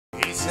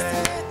He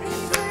set me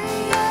free,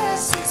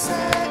 yes, He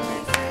set me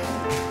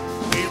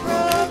free. He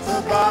broke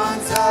the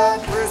bonds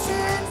of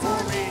prison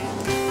for me.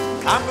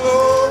 I'm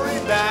glory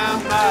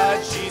bound, my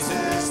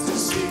Jesus to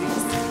see.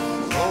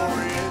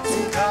 Glory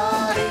to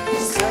God, He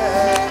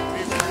set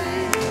me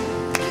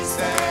free. He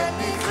set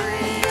me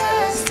free,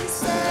 yes, He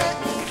set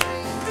me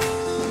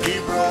free. He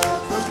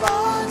broke the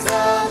bonds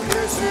of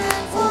prison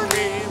for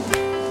me.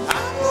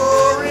 I'm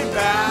glory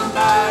bound,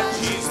 my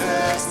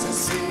Jesus to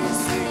see.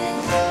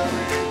 Singing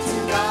glory to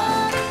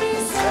God, He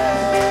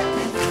set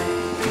me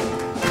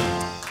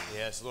free.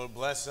 Yes, Lord,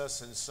 bless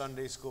us in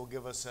Sunday school.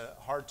 Give us a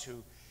heart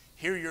to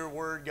hear your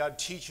word. God,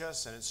 teach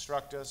us and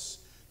instruct us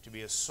to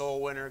be a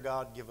soul winner.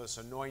 God, give us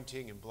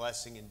anointing and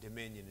blessing and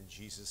dominion in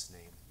Jesus'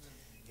 name.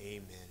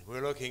 Amen.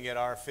 We're looking at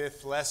our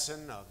fifth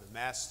lesson of the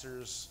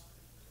Master's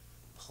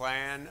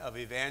plan of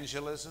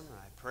evangelism.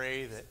 I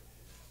pray that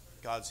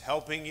God's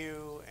helping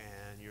you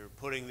and you're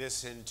putting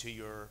this into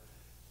your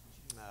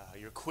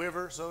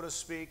quiver, so to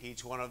speak,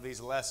 each one of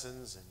these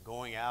lessons, and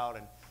going out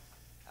and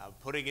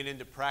putting it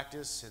into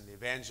practice in the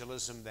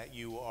evangelism that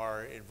you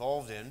are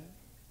involved in.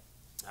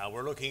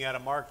 We're looking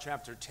at Mark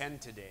chapter 10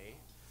 today.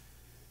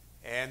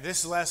 And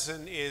this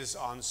lesson is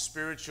on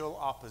spiritual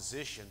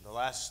opposition. The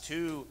last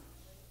 2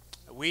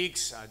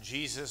 weeks,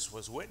 Jesus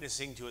was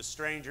witnessing to a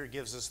stranger,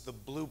 gives us the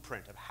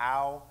blueprint of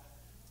how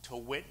to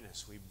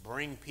witness. We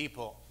bring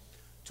people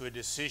to a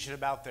decision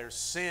about their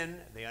sin.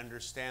 They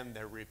understand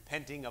they're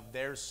repenting of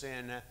their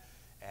sin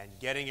and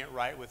getting it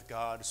right with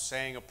God,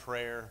 saying a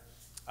prayer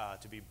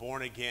to be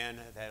born again.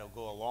 That'll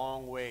go a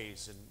long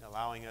ways in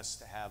allowing us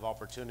to have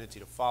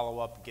opportunity to follow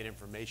up and get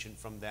information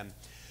from them.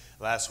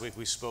 Last week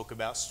we spoke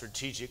about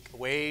strategic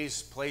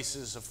ways,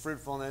 places of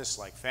fruitfulness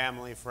like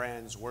family,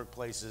 friends,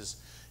 workplaces,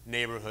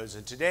 neighborhoods.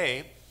 And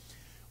today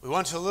we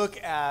want to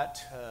look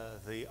at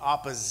the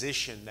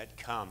opposition that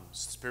comes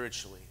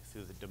spiritually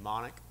through the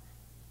demonic,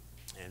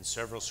 and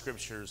several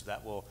scriptures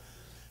that will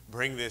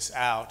bring this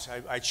out.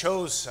 I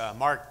chose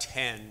Mark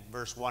 10,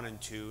 verse 1 and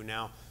 2.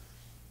 Now,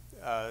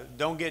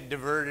 don't get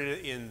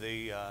diverted in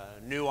the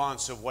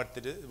nuance of what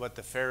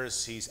the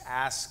Pharisees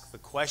asked the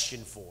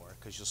question for,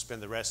 because you'll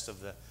spend the rest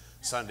of the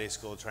Sunday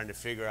school trying to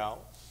figure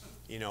out,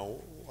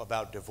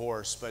 about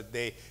divorce. But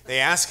they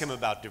ask him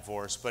about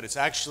divorce, but it's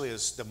actually a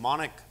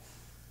demonic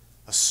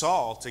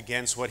assault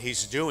against what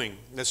he's doing.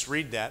 Let's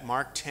read that,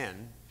 Mark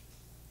 10,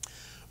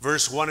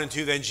 verse 1 and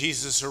 2. Then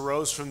Jesus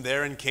arose from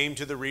there and came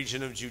to the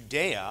region of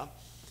Judea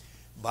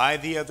by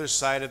the other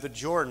side of the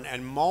Jordan,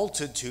 and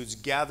multitudes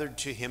gathered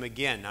to him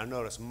again. Now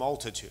notice,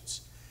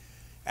 multitudes.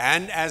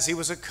 And as he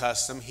was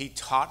accustomed, he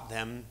taught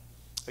them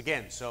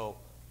again. So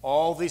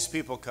all these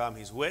people come,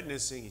 he's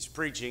witnessing, he's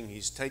preaching,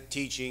 he's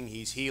teaching,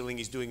 he's healing,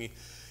 he's doing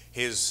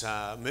his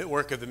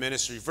work of the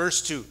ministry.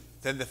 Verse 2,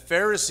 then the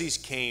Pharisees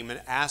came and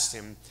asked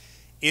him,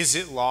 is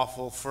it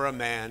lawful for a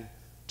man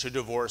to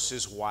divorce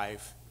his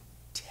wife?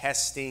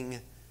 Testing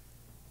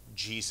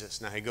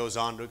Jesus. Now he goes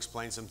on to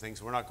explain some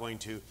things. We're not going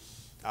to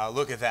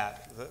look at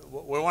that.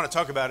 What we want to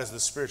talk about is the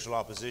spiritual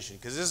opposition,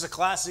 because this is a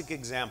classic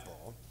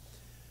example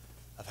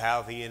of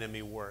how the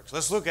enemy works.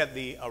 Let's look at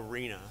the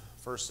arena,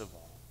 first of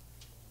all.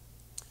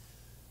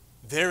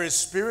 There is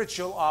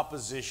spiritual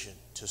opposition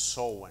to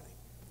soul winning,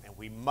 and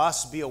we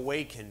must be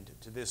awakened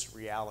to this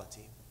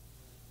reality.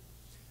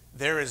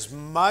 There is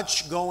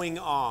much going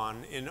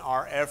on in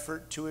our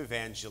effort to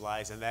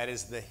evangelize, and that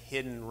is the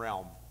hidden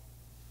realm.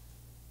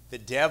 The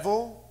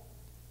devil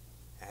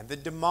and the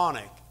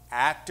demonic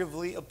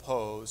actively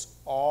oppose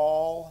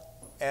all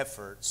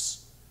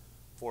efforts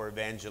for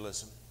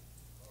evangelism.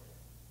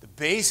 The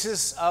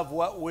basis of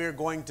what we're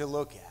going to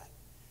look at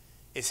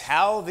is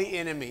how the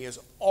enemy is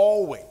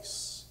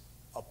always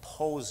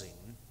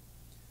opposing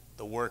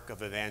the work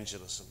of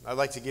evangelism. I'd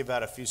like to give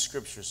out a few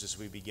scriptures as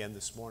we begin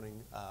this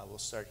morning. We'll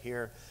start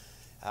here.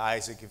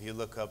 Isaac, if you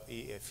look up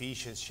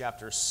Ephesians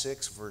chapter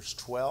 6, verse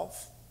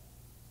 12.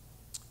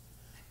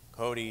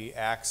 Cody,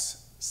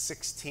 Acts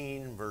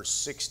 16, verse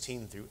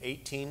 16 through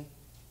 18.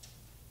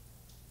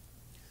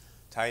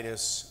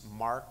 Titus,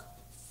 Mark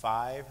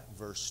 5,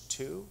 verse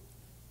 2.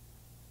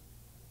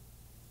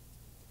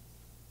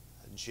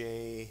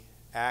 Jay,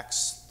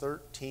 Acts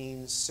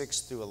 13,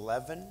 6 through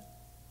 11.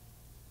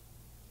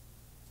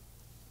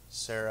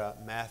 Sarah,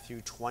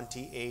 Matthew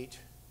 28,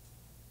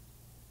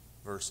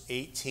 verse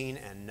 18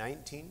 and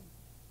 19.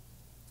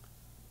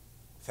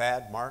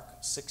 Thad, Mark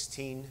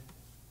 16,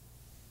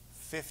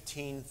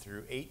 15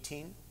 through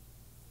 18.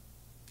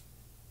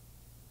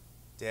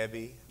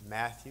 Debbie,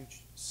 Matthew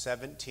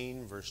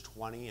 17, verse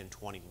 20 and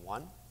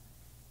 21.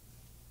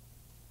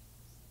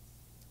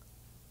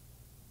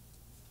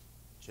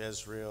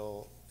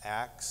 Jezreel,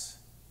 Acts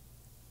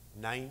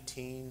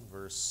 19,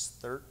 verse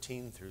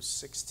 13 through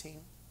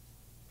 16.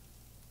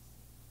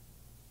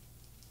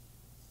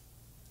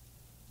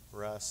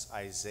 Russ,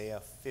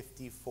 Isaiah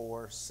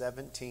 54,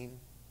 17.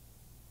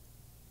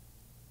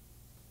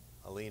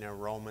 Alina,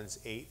 Romans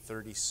 8,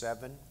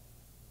 37.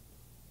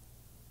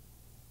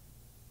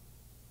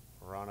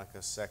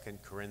 Veronica, 2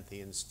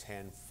 Corinthians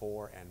 10,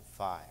 4 and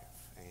 5.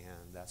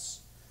 And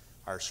that's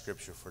our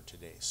scripture for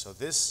today. So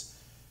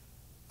this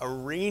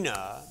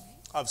arena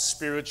of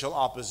spiritual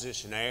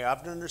opposition. Now, you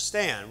have to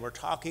understand, we're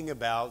talking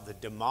about the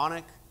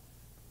demonic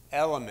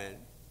element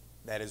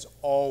that is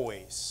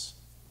always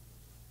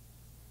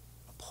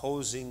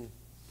opposing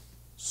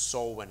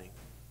soul winning.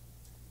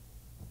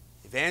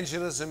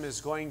 Evangelism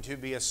is going to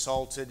be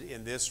assaulted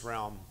in this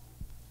realm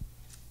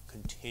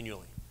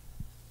continually.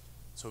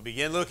 So we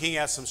begin looking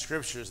at some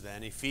scriptures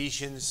then.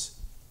 Ephesians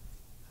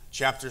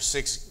chapter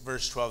 6,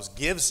 verse 12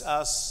 gives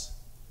us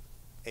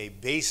a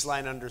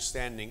baseline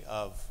understanding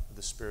of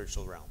the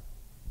spiritual realm.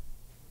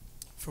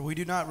 For we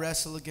do not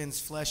wrestle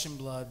against flesh and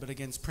blood, but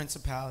against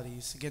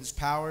principalities, against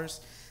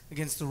powers,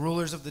 against the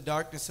rulers of the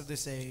darkness of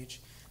this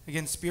age,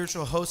 against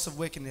spiritual hosts of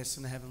wickedness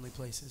in the heavenly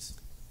places.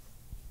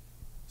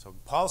 So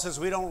Paul says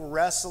we don't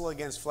wrestle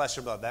against flesh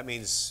and blood. That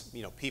means,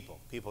 people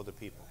to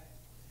people.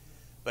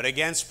 But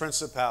against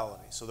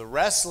principalities. So the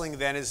wrestling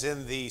then is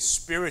in the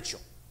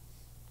spiritual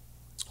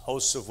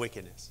hosts of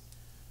wickedness.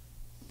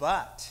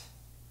 But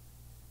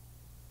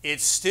it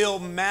still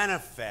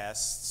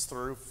manifests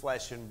through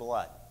flesh and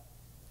blood.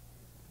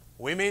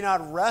 We may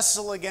not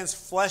wrestle against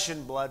flesh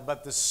and blood,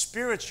 but the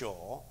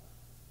spiritual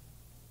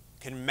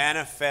can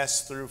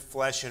manifest through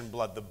flesh and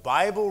blood. The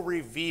Bible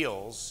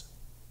reveals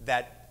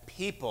that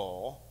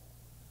people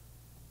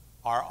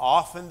are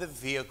often the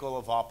vehicle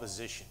of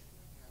opposition.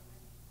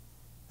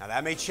 Now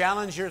that may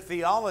challenge your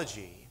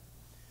theology,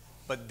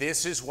 but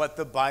this is what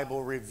the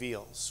Bible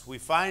reveals. We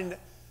find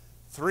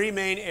three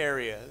main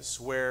areas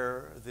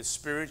where the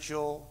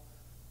spiritual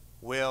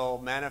will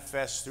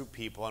manifest through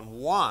people, and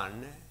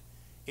one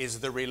is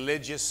the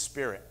religious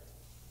spirit.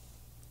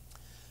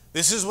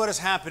 This is what is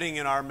happening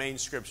in our main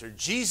scripture.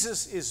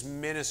 Jesus is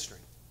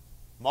ministering.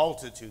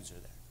 Multitudes are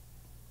there.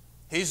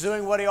 He's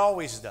doing what he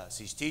always does.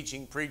 He's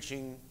teaching,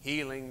 preaching,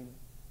 healing,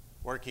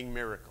 working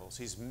miracles.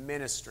 He's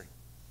ministering.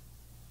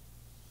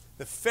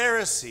 The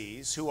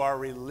Pharisees, who are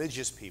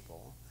religious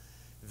people,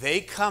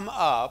 they come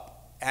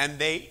up and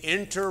they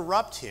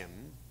interrupt him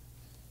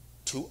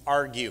to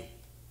argue.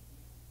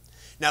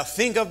 Now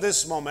think of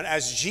this moment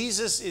as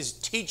Jesus is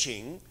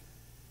teaching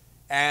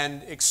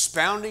and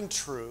expounding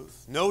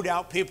truth. No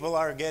doubt people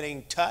are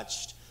getting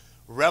touched.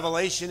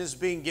 Revelation is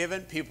being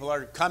given. People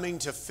are coming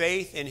to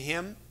faith in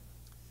him.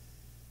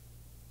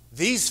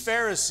 These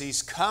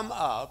Pharisees come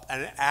up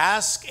and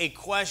ask a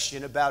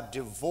question about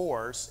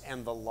divorce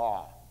and the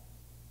law.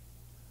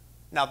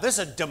 Now, there's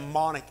a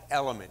demonic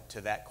element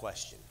to that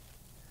question.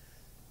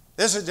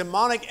 There's a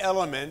demonic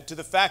element to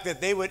the fact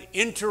that they would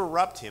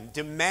interrupt him,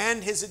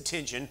 demand his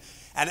attention,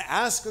 and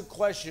ask a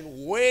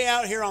question way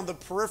out here on the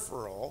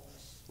peripheral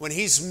when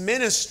he's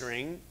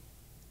ministering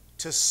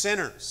to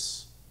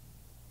sinners.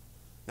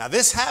 Now,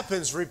 this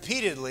happens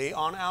repeatedly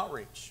on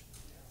outreach.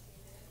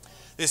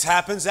 This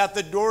happens at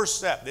the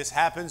doorstep. This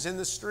happens in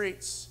the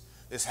streets.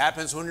 This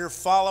happens when you're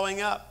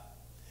following up.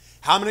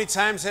 How many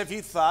times have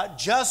you thought,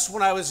 just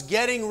when I was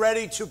getting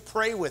ready to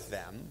pray with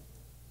them,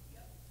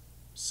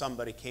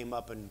 somebody came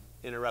up and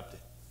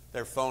interrupted?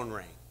 Their phone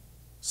rang.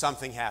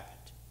 Something happened.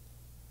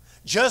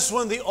 Just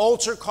when the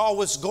altar call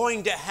was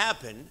going to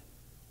happen,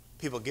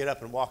 people get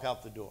up and walk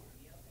out the door.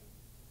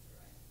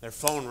 Their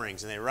phone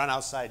rings and they run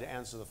outside to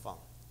answer the phone.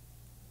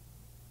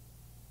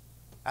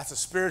 That's a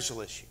spiritual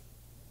issue.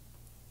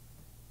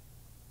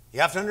 You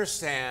have to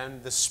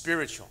understand the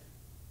spiritual.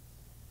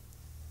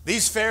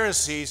 These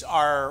Pharisees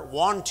are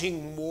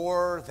wanting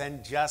more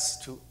than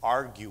just to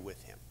argue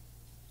with him.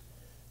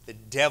 The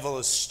devil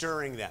is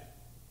stirring them.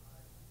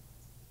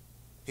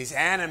 He's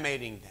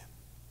animating them.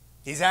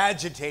 He's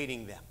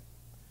agitating them.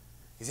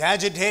 He's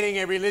agitating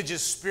a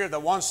religious spirit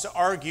that wants to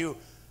argue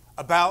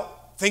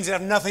about things that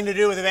have nothing to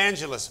do with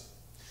evangelism.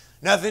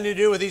 Nothing to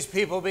do with these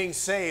people being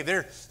saved.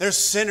 They're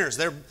sinners.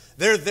 They're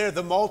there.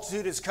 The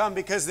multitude has come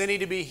because they need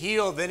to be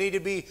healed. They need to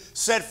be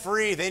set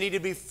free. They need to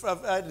be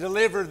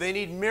delivered. They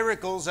need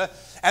miracles.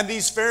 And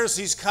these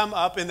Pharisees come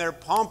up in their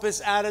pompous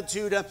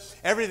attitude.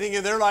 Everything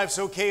in their life's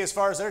okay as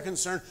far as they're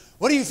concerned.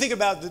 What do you think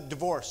about the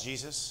divorce,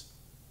 Jesus?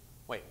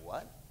 Wait,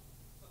 what?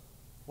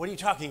 What are you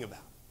talking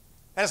about?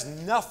 That has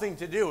nothing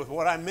to do with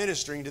what I'm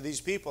ministering to these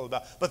people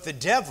about. But the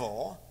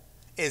devil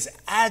is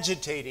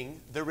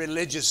agitating the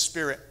religious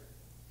spirit.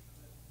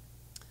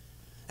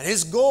 And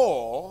his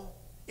goal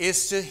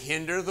is to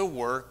hinder the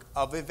work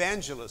of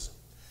evangelism,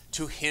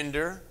 to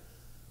hinder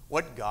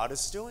what God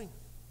is doing.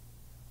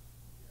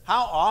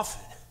 How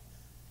often,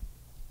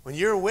 when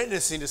you're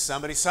witnessing to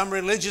somebody, some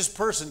religious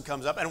person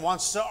comes up and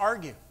wants to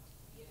argue?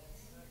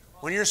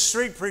 When you're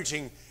street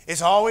preaching,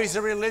 it's always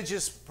a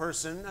religious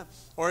person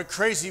or a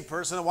crazy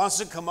person that wants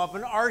to come up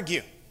and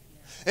argue.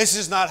 This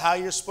is not how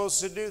you're supposed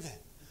to do that.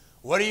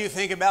 What do you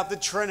think about the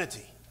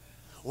Trinity?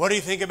 What do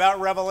you think about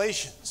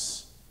Revelations?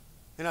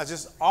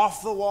 Just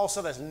off the wall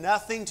stuff that has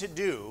nothing to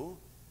do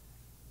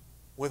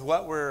with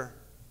what we're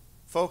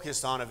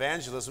focused on,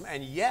 evangelism,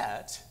 and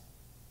yet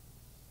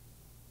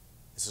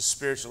it's a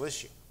spiritual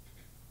issue.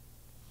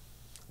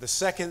 The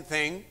second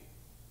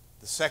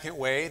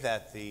way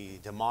that the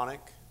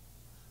demonic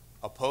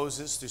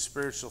opposes to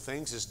spiritual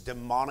things is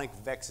demonic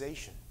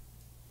vexation.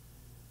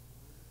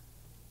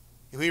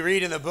 We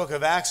read in the book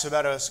of Acts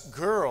about a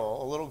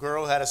little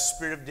girl who had a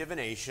spirit of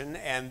divination,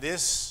 and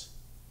this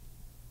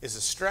is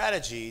a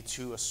strategy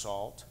to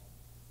assault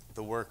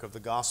the work of the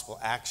gospel.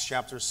 Acts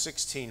chapter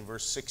 16,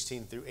 verse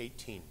 16 through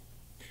 18.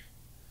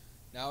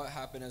 Now it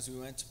happened as we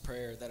went to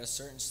prayer that a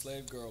certain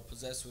slave girl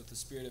possessed with the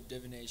spirit of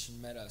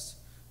divination met us,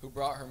 who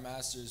brought her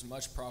masters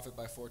much profit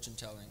by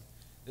fortune-telling.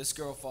 This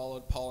girl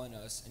followed Paul and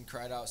us and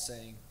cried out,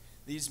 saying,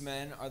 "These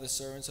men are the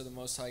servants of the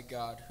Most High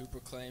God, who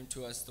proclaim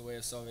to us the way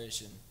of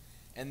salvation."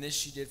 And this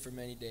she did for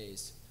many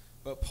days.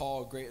 But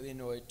Paul, greatly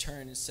annoyed,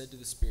 turned and said to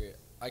the spirit,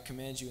 "I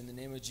command you in the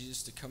name of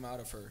Jesus to come out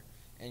of her."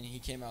 And he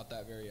came out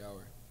that very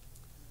hour.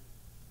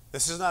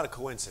 This is not a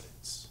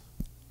coincidence.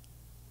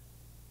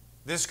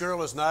 This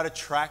girl is not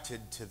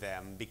attracted to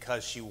them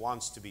because she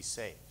wants to be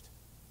saved.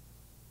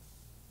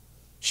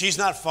 She's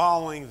not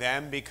following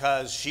them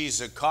because she's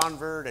a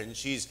convert and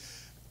she's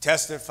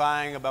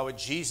testifying about what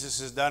Jesus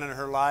has done in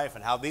her life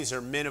and how these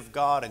are men of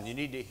God and you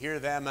need to hear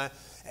them.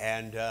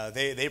 And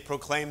they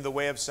proclaim the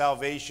way of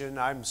salvation.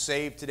 I'm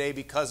saved today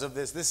because of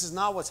this. This is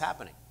not what's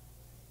happening.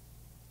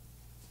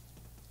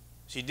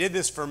 She did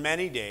this for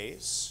many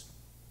days.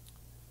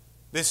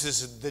 This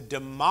is the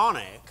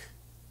demonic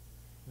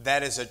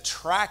that is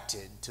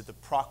attracted to the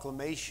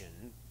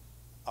proclamation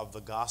of the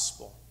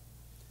gospel.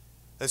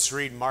 Let's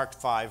read Mark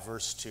 5,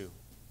 verse 2.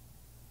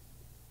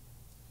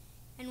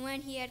 And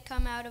when he had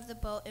come out of the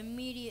boat,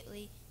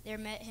 immediately there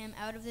met him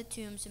out of the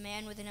tombs a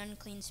man with an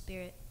unclean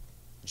spirit.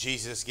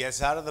 Jesus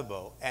gets out of the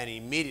boat, and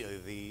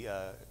immediately,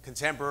 the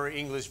contemporary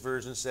English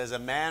version says, a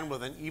man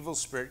with an evil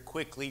spirit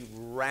quickly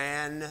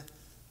ran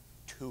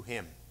to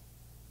him.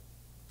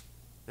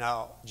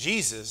 Now,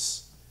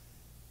 Jesus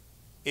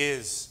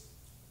is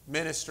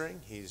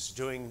ministering. He's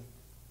doing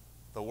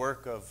the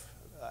work of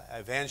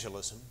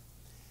evangelism.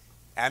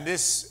 And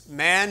this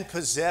man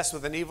possessed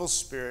with an evil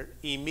spirit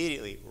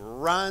immediately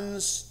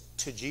runs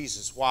to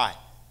Jesus. Why?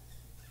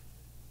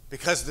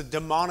 Because the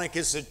demonic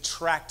is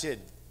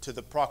attracted to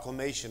the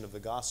proclamation of the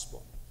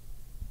gospel.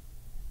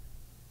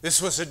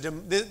 This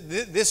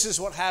is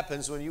what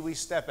happens when we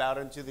step out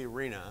into the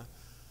arena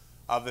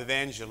of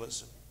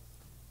evangelism.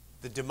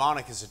 The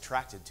demonic is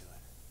attracted to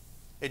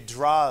it. It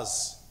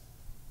draws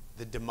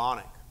the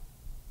demonic.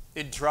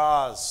 It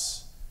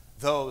draws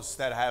those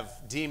that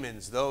have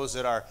demons, those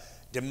that are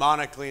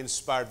demonically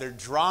inspired. They're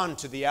drawn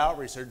to the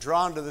outreach. They're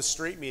drawn to the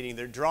street meeting.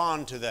 They're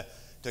drawn to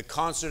the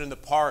concert in the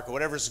park or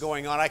whatever's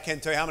going on. I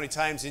can't tell you how many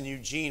times in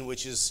Eugene,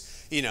 which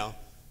is,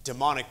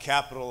 demonic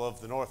capital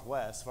of the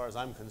Northwest, as far as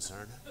I'm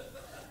concerned,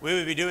 we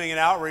would be doing an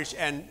outreach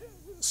and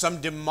some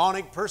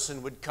demonic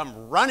person would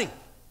come running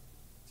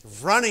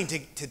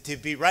to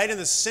be right in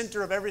the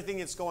center of everything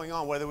that's going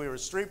on, whether we were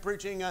street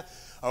preaching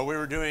or we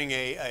were doing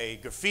a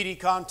graffiti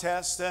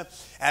contest.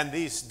 And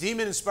these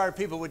demon-inspired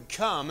people would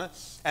come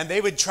and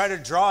they would try to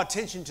draw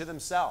attention to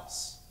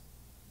themselves.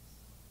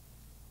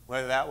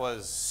 Whether that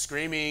was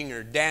screaming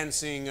or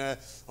dancing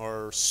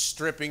or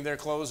stripping their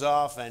clothes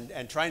off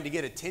and trying to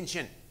get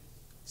attention.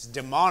 It's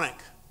demonic.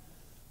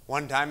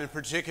 One time in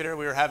particular,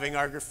 we were having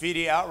our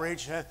graffiti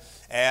outreach,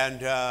 and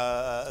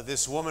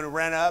this woman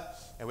ran up,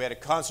 and we had a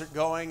concert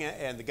going,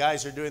 and the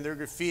guys are doing their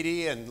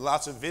graffiti, and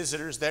lots of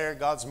visitors there.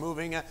 God's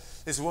moving.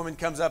 This woman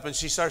comes up, and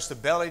she starts to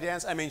belly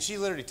dance. I mean, she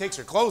literally takes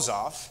her clothes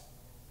off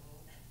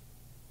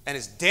and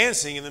is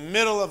dancing in the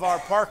middle of our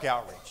park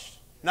outreach.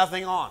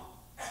 Nothing on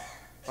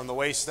from the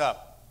waist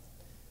up.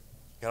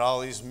 Got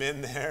all these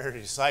men there,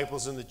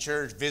 disciples in the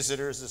church,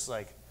 visitors. It's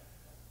like,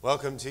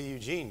 welcome to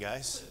Eugene,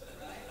 guys.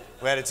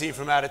 We had a team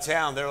from out of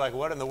town. They're like,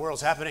 what in the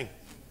world's happening?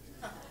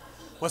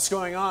 What's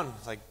going on?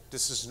 Like,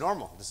 this is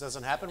normal. This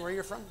doesn't happen where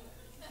you're from.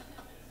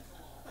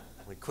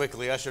 We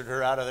quickly ushered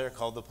her out of there,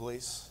 called the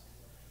police.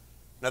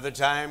 Another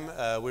time,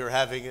 we were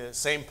having the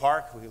same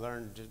park. We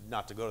learned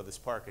not to go to this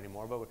park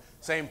anymore, but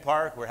same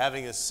park. We're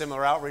having a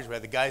similar outreach. We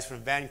had the guys from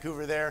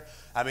Vancouver there.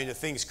 I mean, the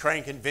thing's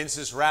cranking. Vince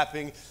is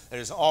rapping.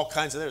 There's all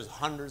kinds of, there's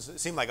hundreds. It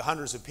seemed like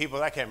hundreds of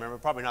people. I can't remember.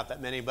 Probably not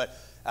that many, but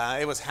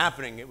it was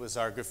happening. It was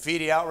our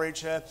graffiti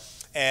outreach,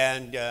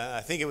 and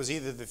I think it was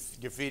either the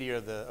graffiti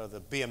or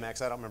the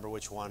BMX. I don't remember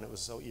which one. It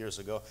was so years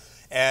ago.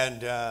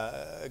 And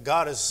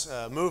God is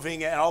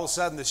moving, and all of a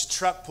sudden this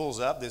truck pulls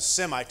up, this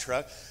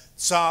semi-truck,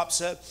 stops,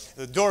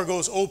 the door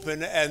goes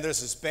open, and there's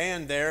this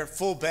band there,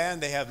 full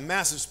band. They have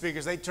massive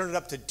speakers. They turned it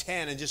up to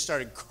 10 and just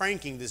started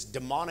cranking this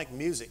demonic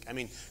music. I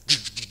mean,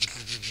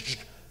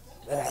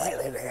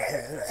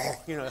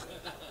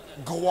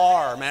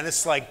 guar, man.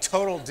 It's like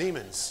total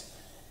demons.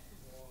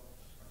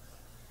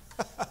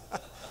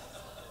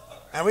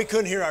 And we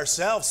couldn't hear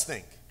ourselves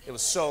think. It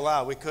was so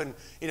loud. We couldn't,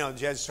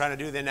 Jed's trying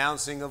to do the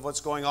announcing of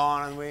what's going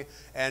on,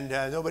 and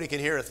nobody can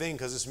hear a thing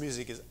because this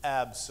music is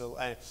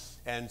absolute.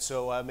 And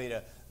so I made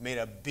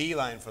a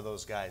beeline for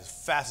those guys,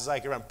 as fast as I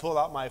could run. Pulled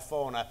out my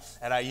phone,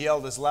 and I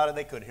yelled as loud as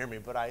they couldn't hear me,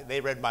 but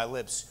they read my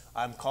lips.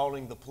 I'm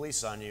calling the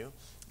police on you.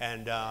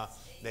 And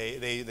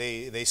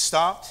they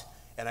stopped,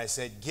 and I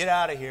said, get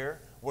out of here.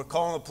 We're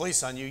calling the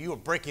police on you. You are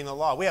breaking the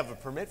law. We have a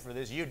permit for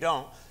this. You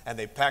don't. And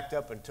they packed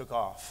up and took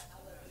off.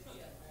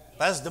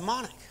 That's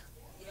demonic.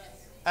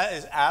 That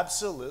is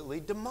absolutely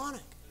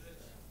demonic.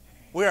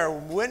 We are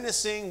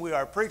witnessing, we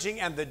are preaching,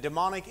 and the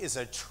demonic is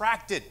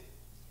attracted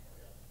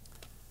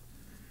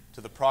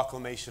to the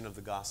proclamation of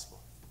the gospel.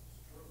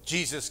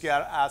 Jesus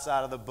got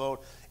outside of the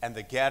boat, and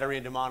the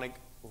Gadarene demonic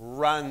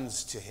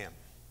runs to him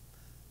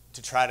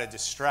to try to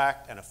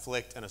distract and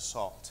afflict and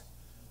assault.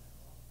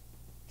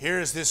 Here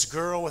is this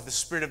girl with the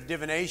spirit of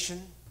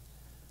divination.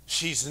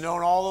 She's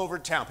known all over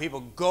town.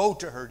 People go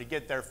to her to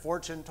get their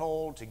fortune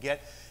told, to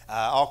get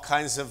all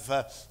kinds of,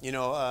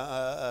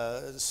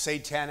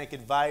 satanic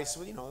advice.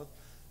 Well,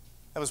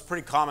 that was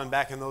pretty common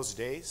back in those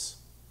days.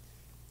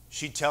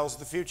 She tells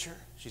the future.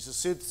 She's a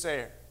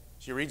soothsayer.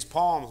 She reads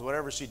palms,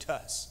 whatever she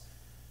does.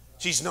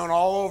 She's known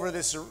all over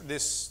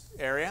this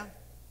area.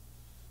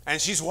 And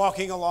she's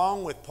walking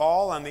along with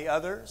Paul and the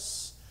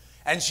others.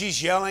 And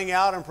she's yelling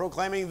out and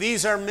proclaiming,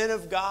 these are men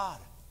of God.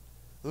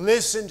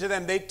 Listen to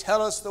them. They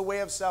tell us the way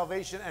of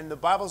salvation. And the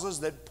Bible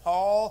says that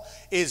Paul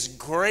is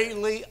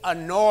greatly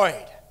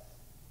annoyed.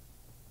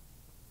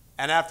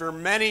 And after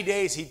many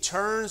days, he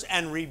turns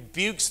and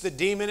rebukes the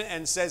demon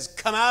and says,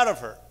 come out of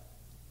her,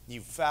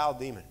 you foul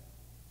demon.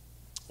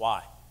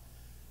 Why?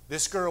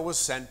 This girl was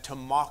sent to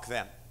mock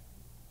them,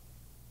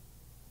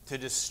 to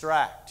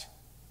distract,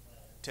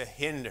 to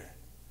hinder.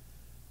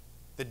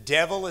 The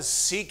devil is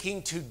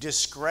seeking to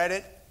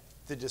discredit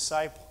the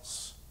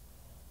disciples.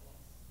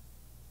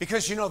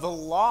 Because the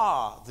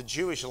law, the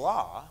Jewish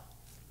law,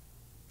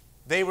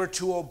 they were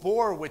to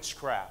abhor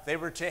witchcraft. They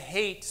were to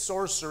hate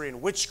sorcery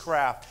and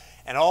witchcraft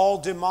and all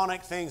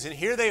demonic things. And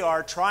here they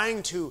are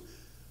trying to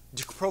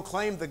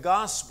proclaim the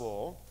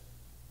gospel.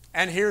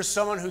 And here's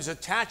someone who's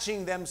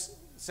attaching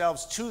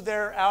themselves to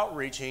their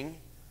outreaching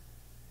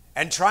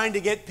and trying to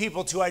get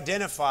people to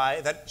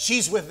identify that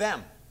she's with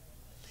them.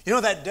 You know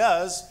what that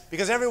does?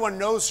 Because everyone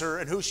knows her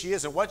and who she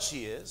is and what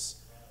she is.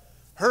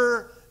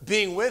 Her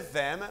being with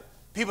them,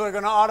 people are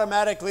going to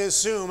automatically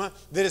assume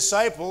the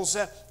disciples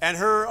and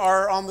her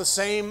are on the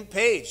same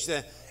page.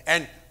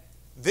 And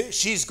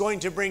she's going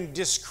to bring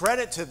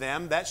discredit to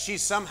them that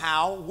she's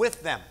somehow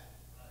with them.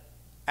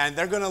 And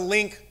they're going to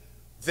link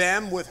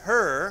them with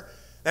her.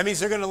 That means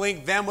they're going to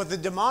link them with the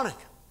demonic.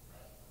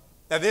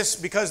 Now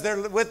because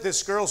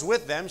this girl's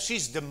with them,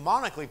 she's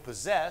demonically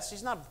possessed.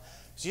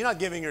 She's not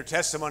giving her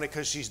testimony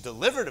because she's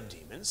delivered of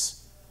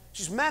demons.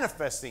 She's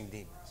manifesting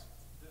demons.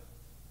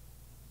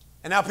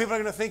 And now people are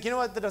going to think, you know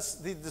what, the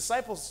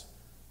disciples,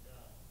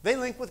 they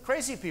link with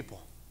crazy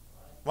people.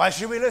 Why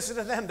should we listen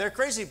to them? They're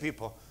crazy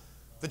people.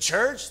 The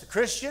church, the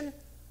Christian,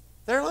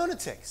 they're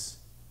lunatics.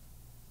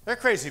 They're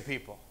crazy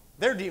people.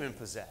 They're demon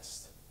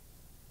possessed.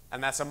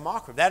 And that's a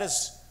mockery. That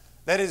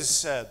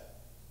is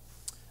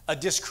a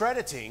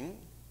discrediting.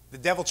 The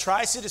devil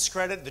tries to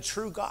discredit the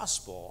true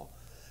gospel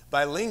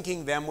by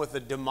linking them with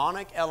the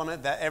demonic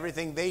element that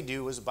everything they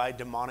do is by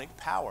demonic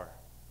power.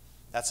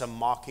 That's a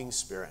mocking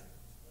spirit.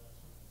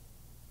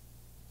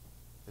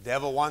 The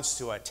devil wants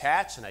to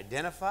attach and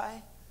identify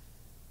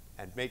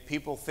and make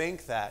people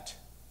think that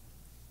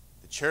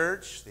the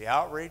church, the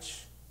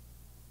outreach,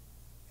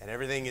 and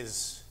everything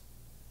is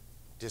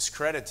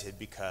discredited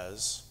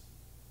because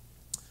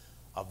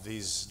of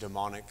these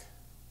demonic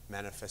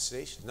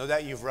manifestations. No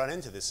doubt you've run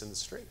into this in the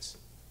streets.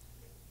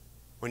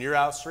 When you're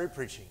out street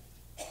preaching,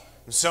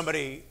 when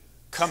somebody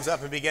comes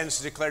up and begins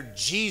to declare,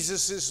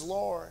 Jesus is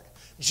Lord,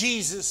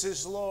 Jesus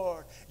is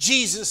Lord,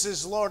 Jesus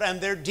is Lord, and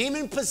they're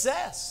demon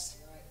possessed.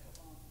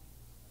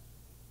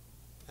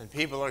 And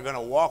people are going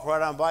to walk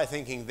right on by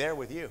thinking they're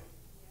with you.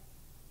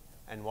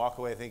 And walk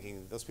away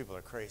thinking those people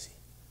are crazy.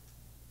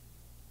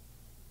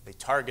 They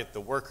target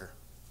the worker.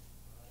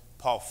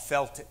 Paul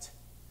felt it.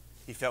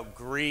 He felt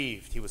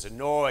grieved. He was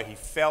annoyed. He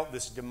felt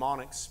this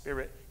demonic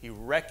spirit. He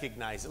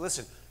recognized it.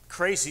 Listen,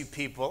 crazy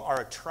people are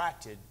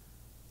attracted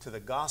to the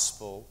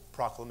gospel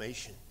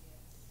proclamation.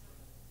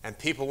 And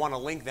people want to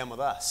link them with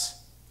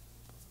us.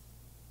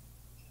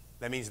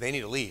 That means they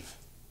need to leave.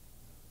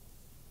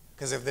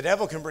 Because if the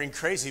devil can bring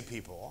crazy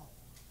people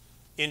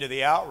into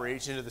the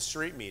outreach, into the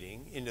street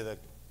meeting, into the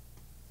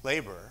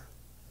labor,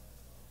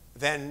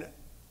 then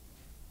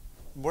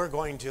we're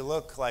going to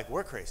look like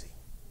we're crazy.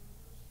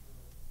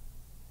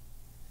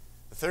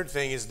 The third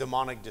thing is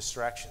demonic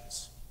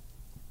distractions.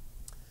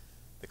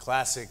 The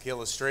classic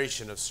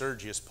illustration of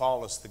Sergius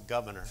Paulus, the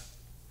governor,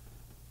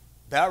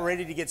 about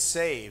ready to get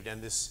saved,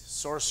 and this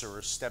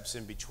sorcerer steps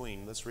in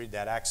between. Let's read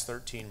that, Acts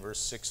 13, verse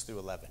 6 through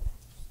 11.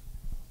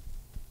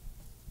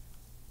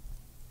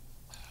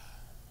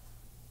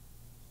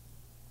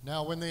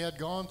 Now when they had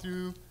gone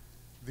through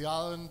the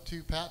island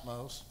to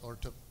Patmos, or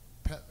to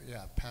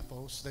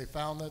Paphos, they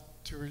found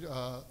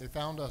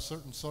a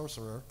certain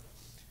sorcerer,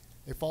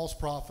 a false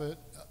prophet,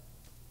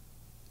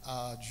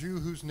 a Jew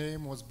whose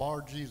name was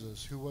Bar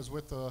Jesus, who was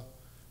with the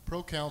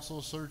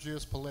proconsul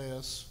Sergius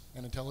Palaeus,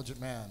 an intelligent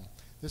man.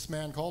 This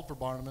man called for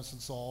Barnabas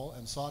and Saul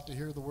and sought to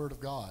hear the word of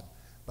God.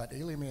 But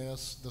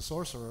Elymas, the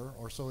sorcerer,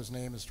 or so his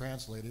name is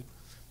translated,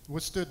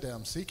 withstood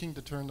them, seeking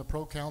to turn the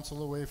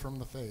proconsul away from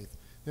the faith.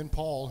 Then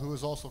Saul, who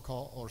is also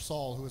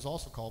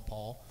called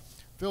Paul,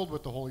 filled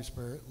with the Holy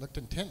Spirit, looked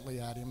intently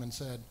at him and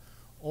said,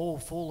 O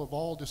full of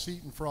all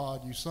deceit and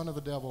fraud, you son of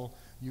the devil,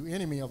 you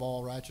enemy of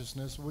all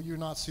righteousness, will you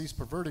not cease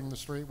perverting the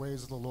straight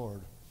ways of the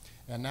Lord?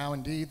 And now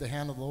indeed the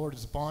hand of the Lord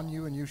is upon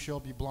you, and you shall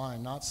be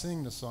blind, not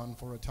seeing the sun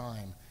for a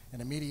time.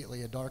 And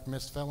immediately a dark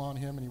mist fell on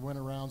him, and he went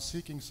around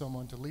seeking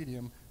someone to lead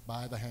him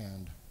by the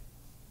hand.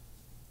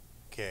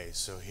 Okay,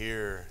 so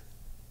here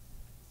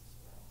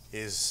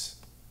is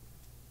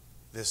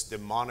this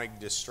demonic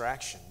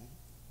distraction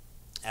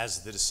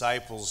as the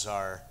disciples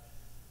are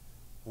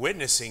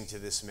witnessing to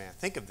this man.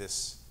 Think of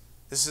this.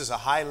 This is a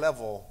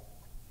high-level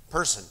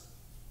person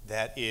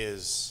that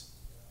is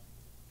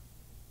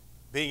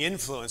being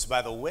influenced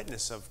by the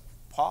witness of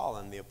Paul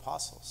and the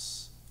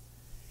apostles.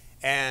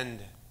 And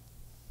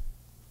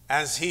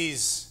as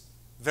he's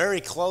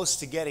very close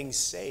to getting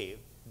saved,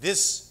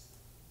 this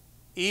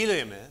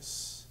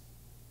Elymas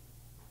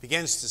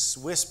begins to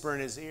whisper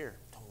in his ear,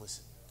 don't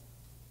listen.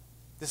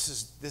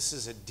 This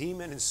is a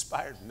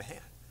demon-inspired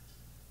man.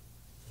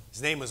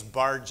 His name was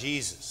Bar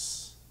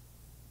Jesus.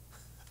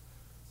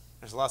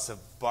 There's lots of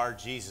Bar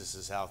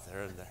Jesuses out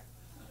there, isn't there?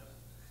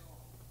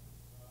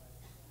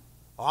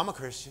 Oh, I'm a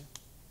Christian.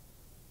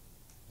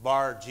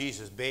 Bar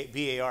Jesus,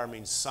 B-A-R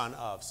means son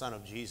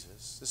of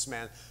Jesus. This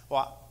man,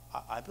 well,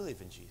 I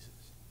believe in Jesus.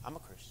 I'm a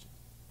Christian.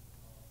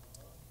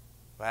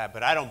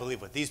 But I don't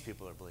believe what these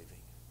people are believing.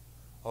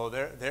 Oh,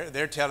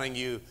 they're telling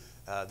you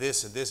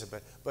this and this,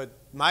 but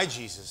my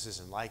Jesus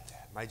isn't like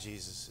that. My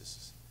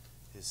Jesus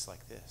is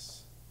like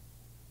this.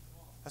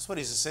 That's what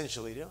he's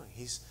essentially doing.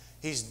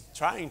 He's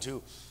trying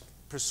to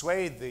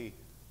persuade the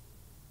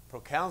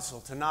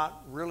proconsul to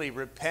not really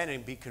repent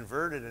and be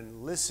converted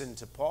and listen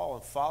to Paul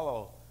and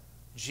follow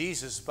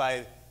Jesus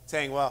by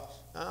saying, well,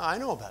 I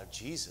know about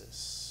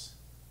Jesus.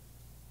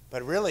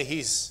 But really,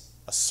 he's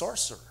a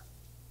sorcerer.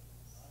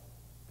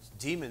 He's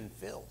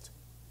demon-filled.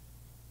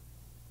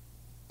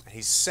 And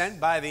he's sent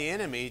by the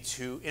enemy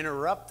to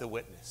interrupt the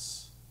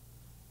witness,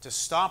 to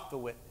stop the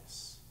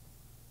witness,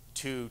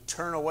 to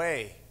turn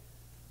away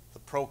the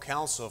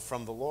proconsul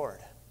from the Lord.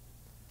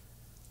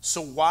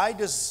 So why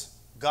does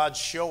God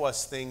show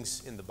us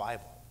things in the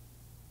Bible?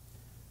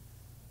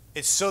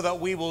 It's so that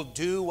we will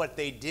do what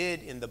they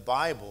did in the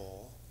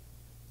Bible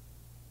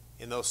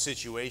in those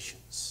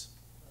situations.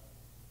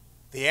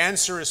 The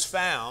answer is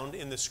found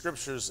in the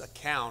Scripture's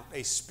account.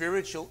 A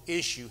spiritual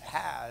issue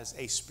has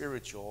a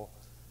spiritual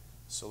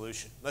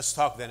solution. Let's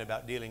talk then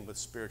about dealing with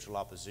spiritual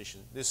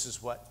opposition. This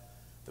is what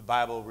the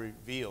Bible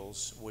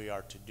reveals we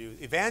are to do.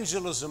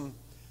 Evangelism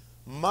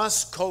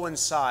must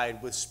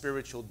coincide with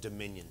spiritual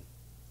dominion.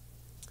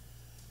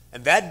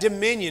 And that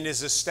dominion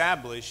is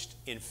established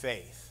in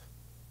faith.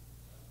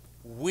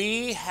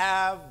 We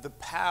have the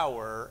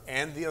power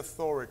and the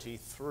authority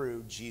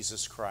through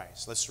Jesus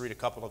Christ. Let's read a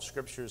couple of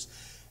scriptures.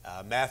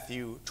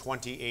 Matthew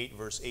 28,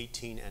 verse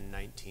 18 and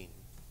 19.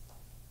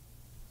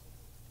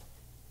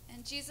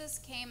 And Jesus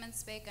came and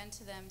spake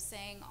unto them,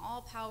 saying,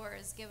 All power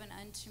is given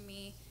unto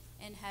me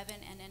in heaven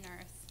and in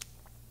earth.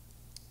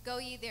 Go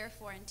ye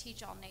therefore and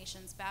teach all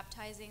nations,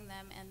 baptizing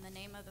them in the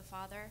name of the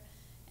Father,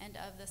 and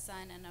of the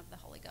Son, and of the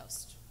Holy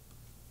Ghost.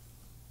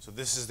 So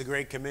this is the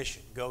Great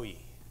Commission. Go ye.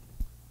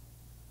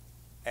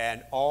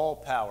 And all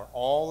power,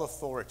 all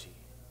authority,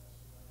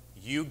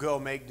 you go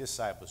make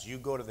disciples. You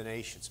go to the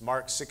nations.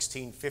 Mark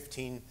 16,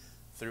 15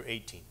 through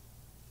 18.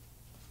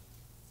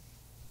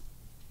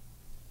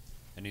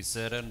 And he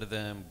said unto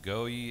them,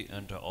 Go ye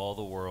unto all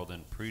the world,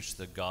 and preach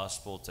the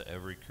gospel to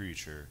every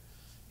creature.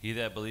 He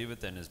that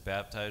believeth and is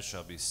baptized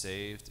shall be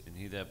saved, and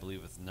he that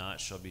believeth not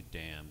shall be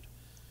damned.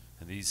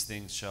 And these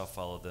things shall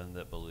follow them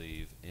that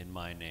believe. In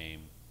my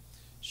name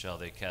shall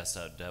they cast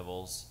out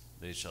devils,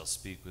 they shall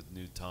speak with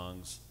new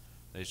tongues,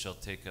 they shall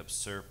take up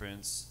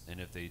serpents, and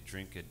if they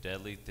drink a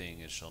deadly thing,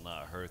 it shall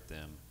not hurt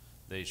them.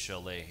 They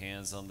shall lay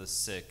hands on the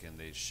sick, and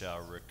they shall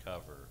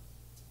recover.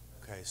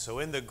 Okay, so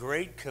in the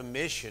Great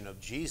Commission of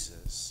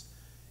Jesus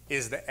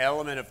is the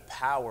element of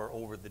power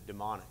over the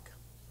demonic.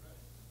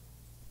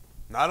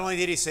 Not only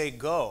did he say,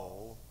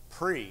 go,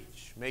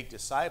 preach, make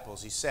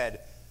disciples, he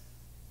said,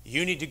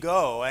 you need to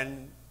go,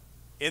 and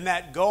in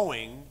that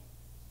going,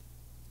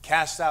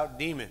 cast out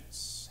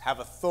demons, have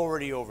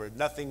authority over it.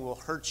 Nothing will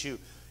hurt you.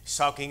 He's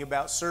talking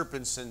about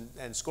serpents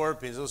and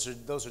scorpions.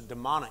 Those are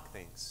demonic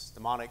things,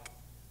 demonic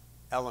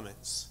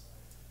elements.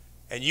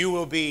 And you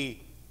will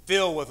be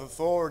filled with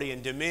authority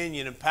and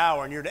dominion and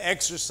power, and you're to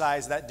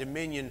exercise that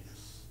dominion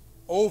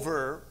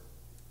over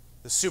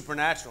the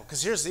supernatural.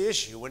 Because here's the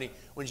issue.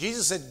 When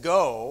Jesus said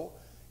go,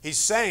 he's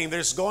saying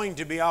there's going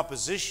to be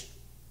opposition.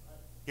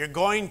 You're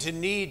going to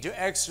need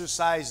to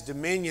exercise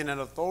dominion and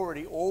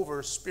authority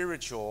over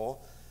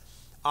spiritual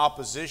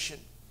opposition.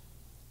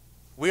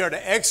 We are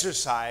to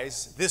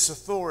exercise this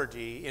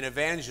authority in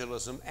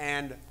evangelism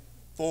and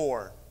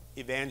for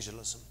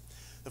evangelism.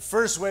 The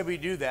first way we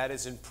do that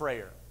is in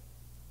prayer.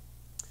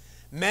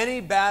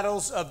 Many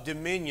battles of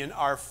dominion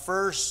are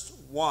first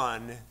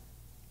won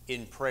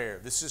in prayer.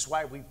 This is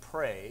why we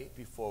pray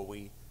before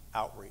we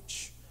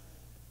outreach.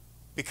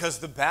 Because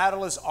the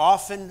battle is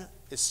often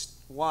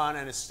won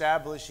and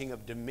establishing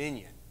of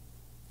dominion.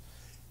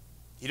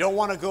 You don't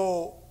want to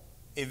go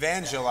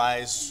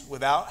evangelize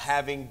without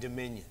having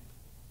dominion.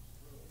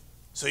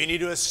 So you need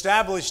to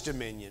establish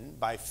dominion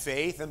by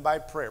faith and by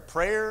prayer.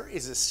 Prayer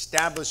is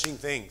establishing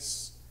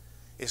things.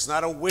 It's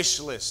not a wish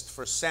list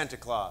for Santa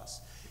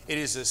Claus. It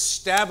is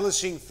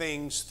establishing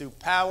things through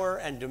power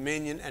and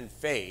dominion and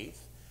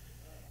faith.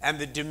 And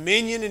the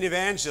dominion in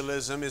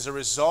evangelism is a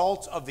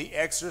result of the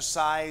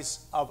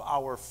exercise of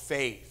our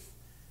faith.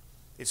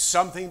 It's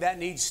something that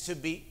needs to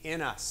be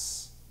in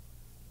us.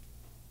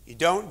 You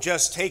don't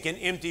just take an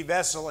empty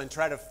vessel and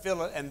try to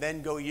fill it and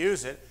then go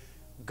use it.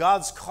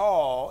 God's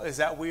call is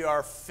that we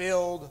are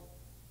filled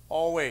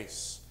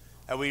always,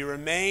 that we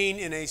remain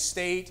in a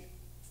state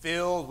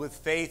filled with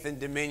faith and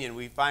dominion.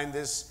 We find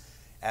this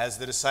as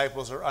the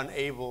disciples are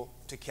unable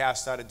to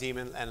cast out a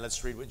demon. And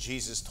let's read what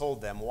Jesus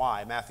told them.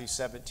 Why? Matthew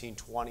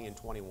 17:20 and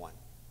 21.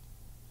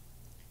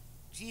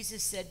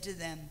 Jesus said to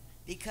them,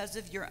 "Because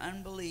of your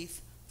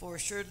unbelief, for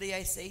assuredly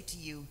I say to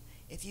you,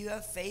 if you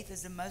have faith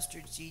as a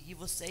mustard seed, you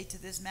will say to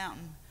this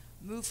mountain,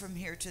 'Move from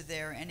here to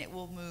there,' and it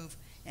will move,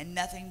 and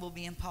nothing will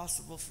be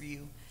impossible for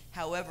you.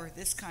 However,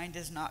 this kind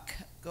does not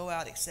go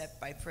out except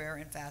by prayer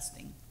and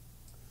fasting."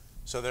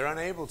 So they're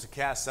unable to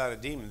cast out a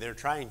demon. They're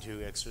trying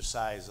to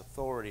exercise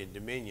authority and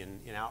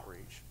dominion in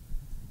outreach.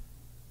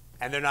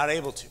 And they're not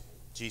able to.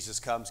 Jesus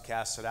comes,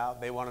 casts it out.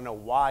 They want to know,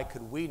 why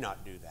could we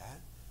not do that?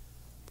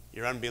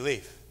 Your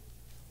unbelief.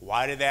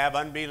 Why did they have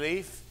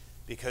unbelief?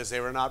 Because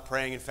they were not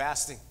praying and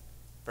fasting.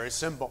 Very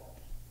simple.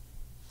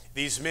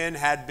 These men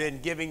had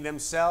been giving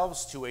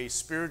themselves to a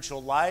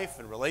spiritual life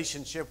and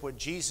relationship with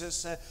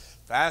Jesus,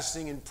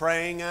 fasting and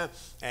praying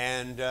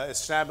and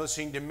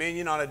establishing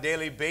dominion on a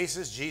daily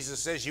basis.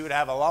 Jesus says you would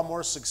have a lot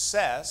more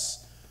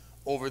success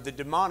over the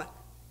demonic.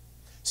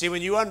 See,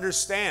 when you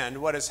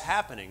understand what is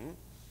happening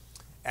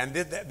and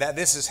that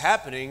this is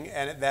happening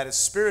and that it's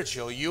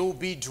spiritual, you'll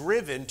be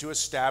driven to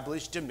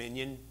establish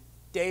dominion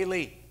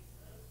daily.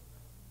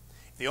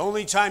 The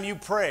only time you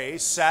pray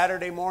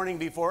Saturday morning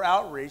before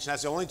outreach, and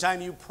that's the only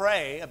time you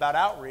pray about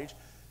outreach,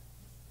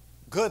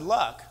 good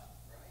luck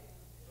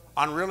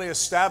on really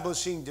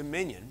establishing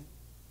dominion.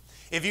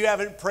 If you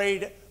haven't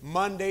prayed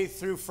Monday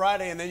through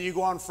Friday and then you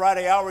go on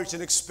Friday outreach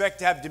and expect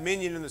to have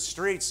dominion in the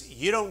streets,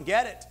 you don't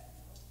get it.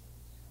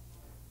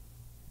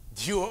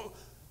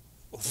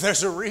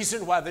 There's a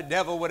reason why the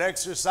devil would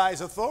exercise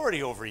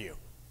authority over you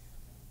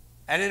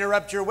and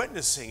interrupt your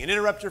witnessing, and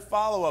interrupt your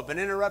follow-up, and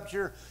interrupt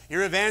your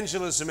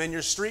evangelism and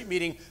your street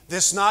meeting.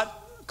 This is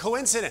not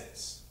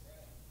coincidence.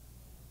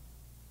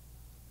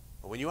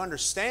 But when you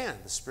understand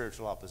the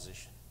spiritual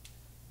opposition,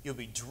 you'll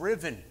be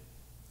driven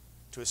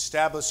to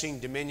establishing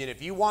dominion.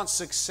 If you want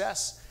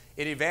success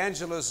in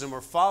evangelism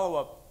or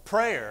follow-up,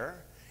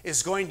 prayer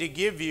is going to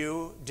give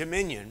you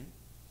dominion.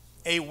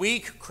 A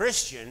weak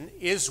Christian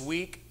is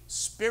weak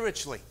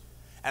spiritually,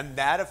 and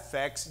that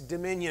affects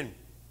dominion.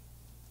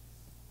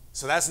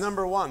 So that's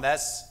number one.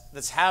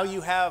 That's how you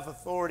have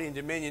authority and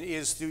dominion,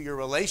 is through your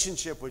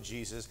relationship with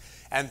Jesus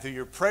and through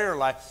your prayer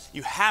life.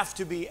 You have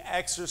to be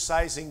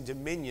exercising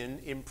dominion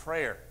in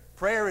prayer.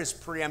 Prayer is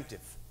preemptive.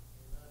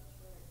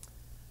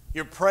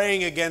 You're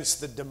praying against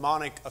the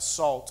demonic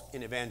assault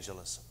in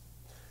evangelism.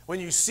 When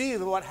you see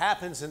what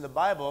happens in the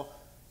Bible,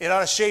 it ought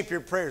to shape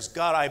your prayers.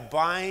 God, I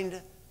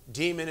bind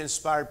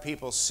demon-inspired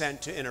people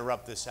sent to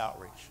interrupt this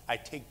outreach. I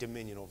take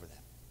dominion over them.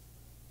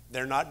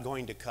 They're not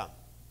going to come.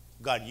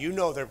 God, you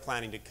know they're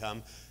planning to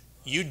come.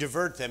 You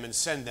divert them and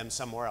send them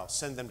somewhere else.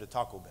 Send them to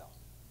Taco Bell.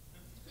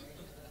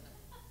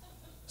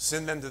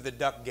 Send them to the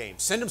duck game.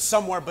 Send them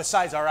somewhere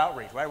besides our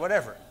outreach, right?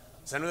 Whatever.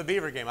 Send them to the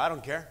beaver game. I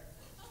don't care.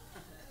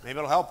 Maybe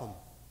it'll help them.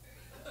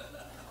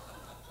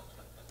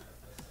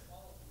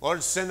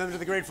 Lord, send them to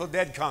the Grateful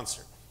Dead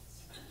concert.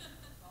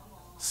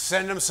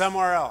 Send them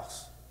somewhere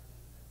else.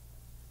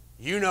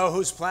 You know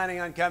who's planning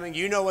on coming.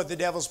 You know what the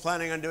devil's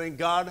planning on doing.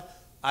 God,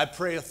 I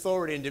pray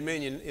authority and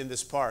dominion in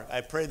this park.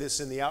 I pray this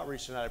in the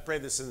outreach tonight. I pray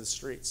this in the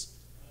streets.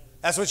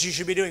 That's what you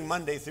should be doing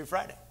Monday through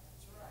Friday.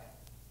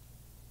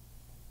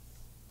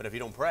 But if you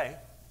don't pray,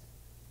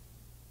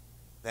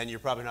 then you're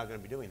probably not going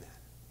to be doing that.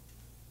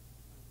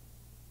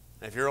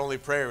 And if your only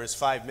prayer is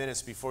 5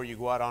 minutes before you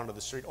go out onto the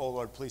street, oh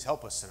Lord, please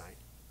help us tonight,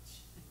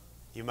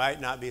 you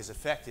might not be as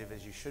effective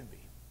as you should be.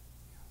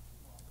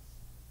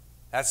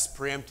 That's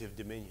preemptive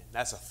dominion.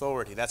 That's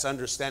authority. That's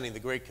understanding the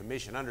Great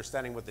Commission,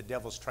 understanding what the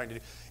devil's trying to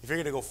do. If you're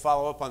going to go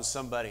follow up on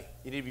somebody,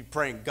 you need to be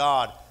praying,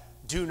 God,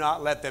 do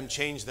not let them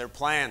change their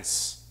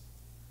plans.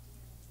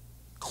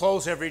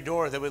 Close every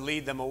door that would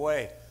lead them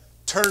away.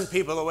 Turn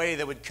people away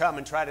that would come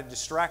and try to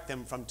distract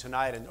them from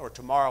tonight or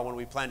tomorrow when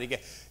we plan to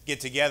get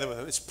together with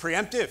them. It's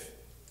preemptive.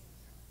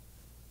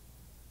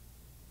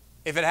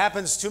 If it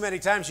happens too many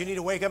times, you need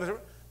to wake up and say,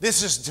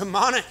 this is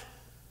demonic.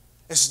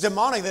 It's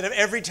demonic that if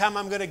every time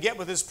I'm going to get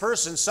with this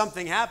person,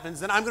 something happens,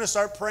 then I'm going to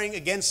start praying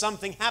against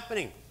something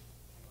happening.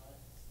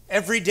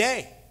 Every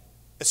day.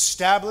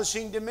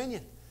 Establishing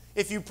dominion.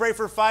 If you pray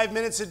for 5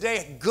 minutes a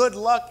day, good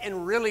luck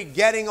in really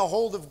getting a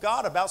hold of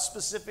God about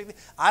specific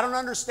things. I don't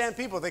understand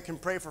people that can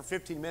pray for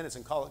 15 minutes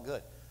and call it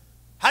good.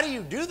 How do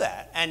you do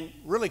that and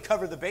really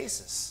cover the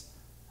basis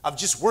of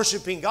just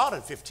worshiping God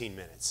in 15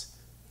 minutes?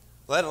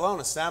 let alone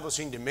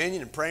establishing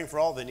dominion and praying for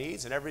all the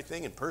needs and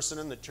everything in person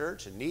in the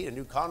church and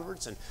new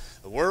converts and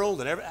the world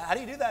and everything. How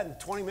do you do that in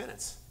 20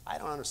 minutes? I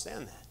don't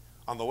understand that.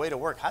 On the way to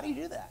work, how do you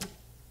do that?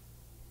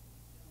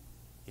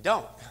 You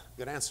don't.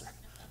 Good answer.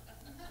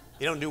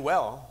 You don't do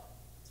well,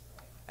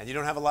 and you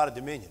don't have a lot of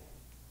dominion.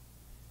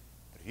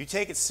 But if you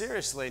take it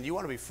seriously and you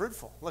want to be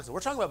fruitful, listen, we're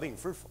talking about being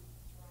fruitful.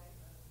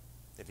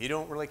 If you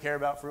don't really care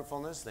about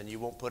fruitfulness, then you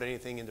won't put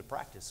anything into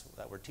practice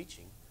that we're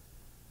teaching.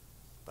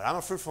 But I'm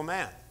a fruitful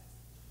man,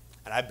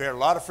 and I bear a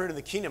lot of fruit in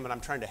the kingdom, and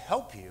I'm trying to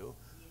help you.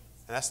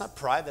 And that's not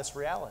pride, that's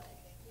reality.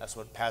 That's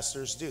what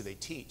pastors do. They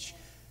teach.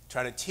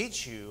 Try to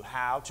teach you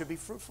how to be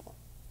fruitful,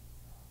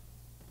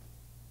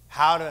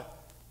 how to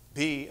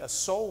be a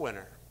soul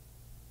winner,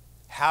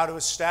 how to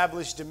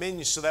establish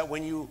dominion so that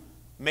when you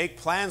make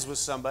plans with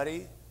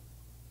somebody,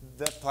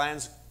 the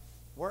plans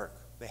work.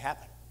 They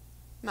happen.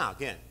 Now,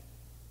 again,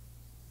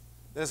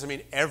 that doesn't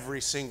mean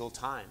every single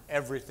time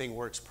everything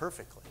works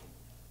perfectly.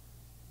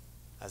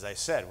 As I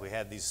said, we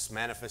had these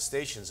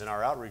manifestations in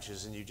our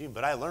outreaches in Eugene,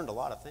 but I learned a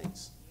lot of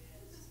things.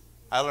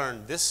 I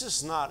learned this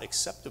is not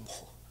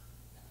acceptable.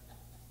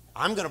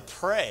 I'm going to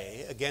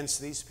pray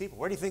against these people.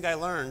 Where do you think I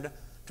learned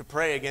to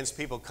pray against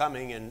people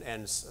coming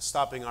and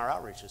stopping our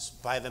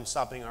outreaches? By them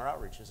stopping our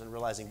outreaches and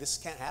realizing this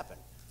can't happen.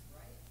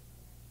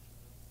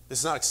 This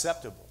is not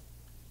acceptable.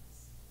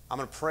 I'm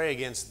going to pray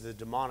against the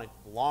demonic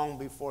long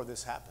before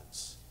this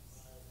happens.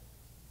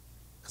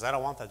 Because I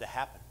don't want that to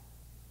happen.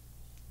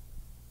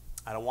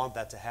 I don't want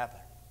that to happen.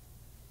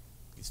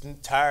 I'm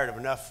tired of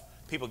enough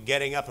people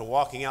getting up and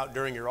walking out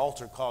during your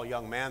altar call,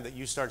 young man, that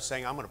you start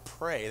saying, I'm going to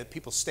pray that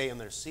people stay in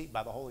their seat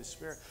by the Holy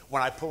Spirit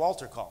when I pull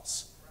altar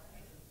calls.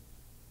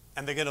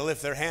 And they're going to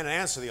lift their hand and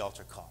answer the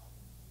altar call.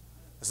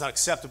 It's not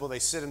acceptable. They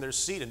sit in their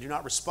seat and do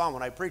not respond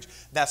when I preach.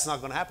 That's not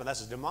going to happen.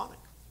 That's demonic.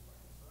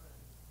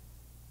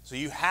 So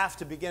you have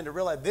to begin to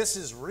realize this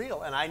is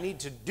real, and I need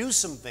to do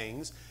some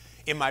things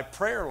in my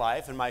prayer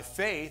life and my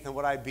faith and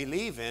what I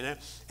believe in,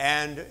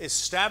 and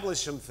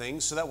establish some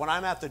things so that when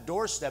I'm at the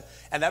doorstep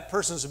and that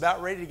person's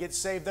about ready to get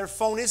saved, their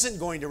phone isn't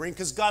going to ring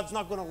because God's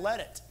not going to let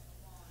it.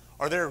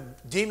 Or their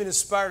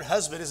demon-inspired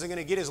husband isn't going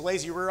to get his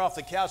lazy rear off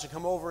the couch and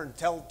come over and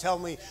tell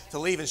me to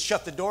leave and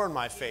shut the door in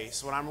my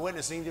face when I'm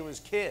witnessing to his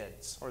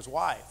kids or his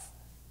wife.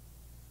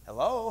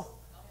 Hello?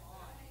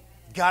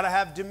 Got to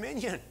have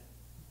dominion.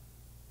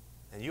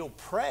 And you'll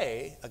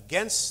pray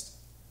against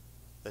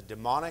the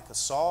demonic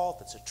assault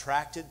that's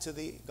attracted to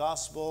the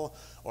gospel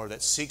or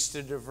that seeks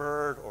to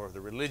divert or the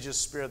religious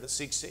spirit that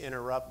seeks to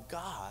interrupt.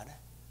 God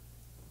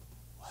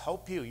will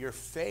help you. Your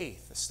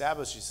faith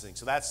establishes things.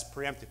 So that's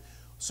preemptive.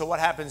 So what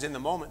happens in the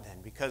moment then?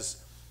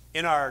 Because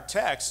in our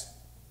text,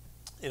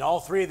 in all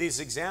three of these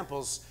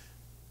examples,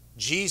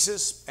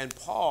 Jesus and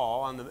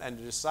Paul and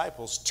the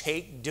disciples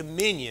take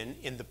dominion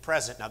in the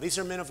present. Now, these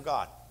are men of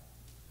God.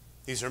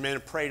 These are men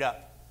prayed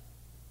up.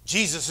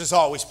 Jesus is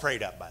always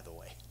prayed up, by the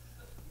way.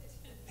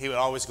 He would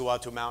always go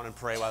out to a mountain and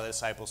pray while the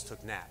disciples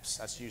took naps.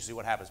 That's usually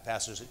what happens.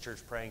 Pastors at church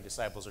praying,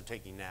 disciples are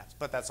taking naps.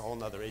 But that's a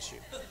whole other issue.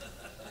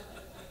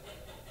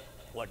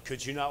 What,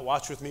 could you not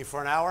watch with me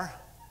for an hour?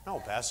 No,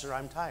 Pastor,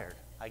 I'm tired.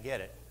 I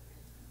get it.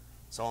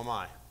 So am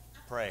I.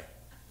 Pray.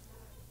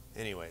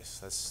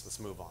 Anyways, let's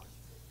move on.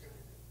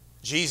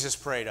 Jesus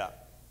prayed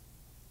up.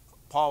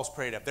 Paul's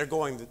prayed up. They're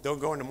going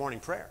to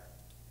morning prayer.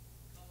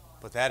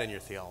 Put that in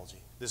your theology.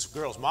 This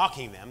girl's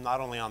mocking them,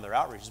 not only on their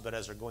outreaches, but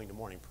as they're going to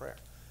morning prayer.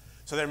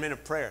 So they're men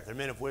of prayer. They're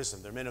men of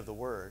wisdom. They're men of the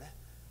word.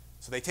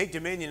 So they take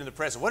dominion in the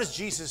present. What does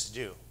Jesus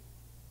do?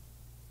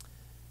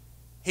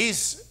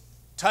 He's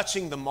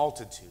touching the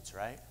multitudes,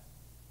 right?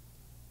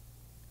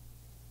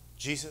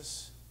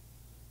 Jesus,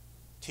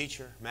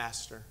 teacher,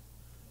 master.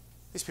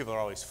 These people are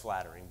always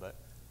flattering, but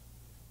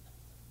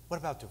what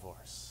about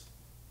divorce?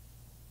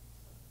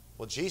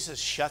 Well, Jesus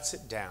shuts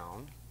it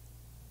down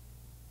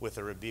with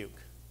a rebuke.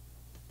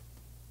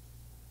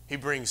 He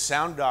brings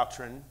sound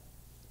doctrine,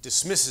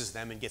 dismisses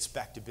them, and gets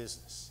back to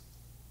business.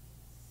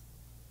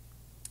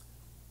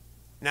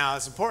 Now,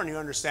 it's important you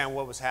understand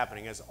what was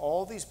happening. As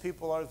all these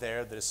people are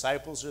there, the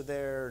disciples are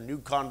there, new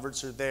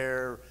converts are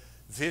there,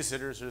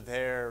 visitors are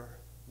there,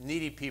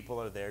 needy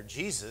people are there,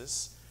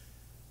 Jesus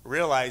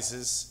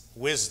realizes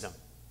wisdom.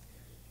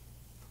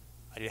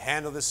 I need to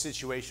handle this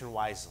situation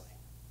wisely.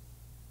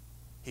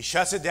 He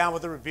shuts it down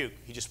with a rebuke.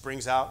 He just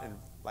brings out in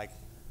like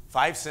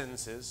 5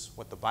 sentences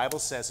what the Bible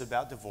says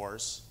about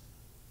divorce,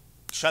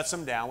 shuts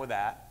them down with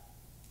that,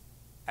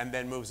 and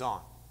then moves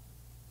on.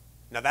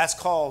 Now that's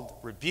called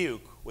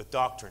rebuke with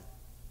doctrine.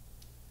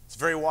 It's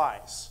very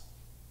wise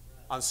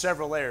on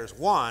several layers.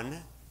 One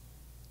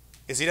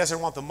is he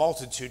doesn't want the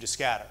multitude to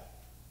scatter.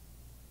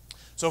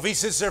 So if he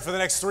sits there for the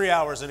next 3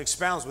 hours and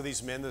expounds with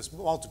these men, the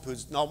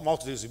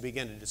multitudes will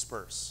begin to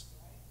disperse.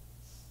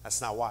 That's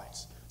not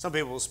wise. Some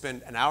people will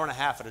spend an hour and a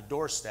half at a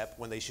doorstep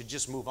when they should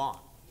just move on.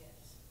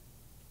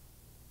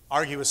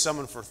 Argue with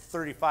someone for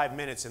 35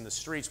 minutes in the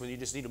streets when you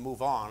just need to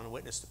move on and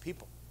witness to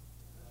people.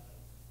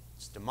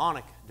 It's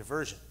demonic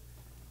diversion.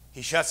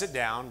 He shuts it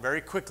down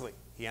very quickly.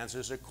 He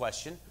answers their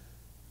question,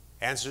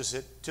 answers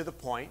it to the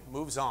point,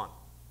 moves on.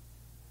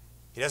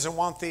 He doesn't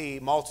want the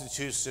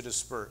multitudes to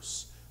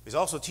disperse. He's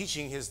also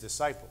teaching his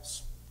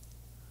disciples.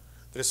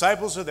 The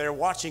disciples are there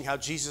watching how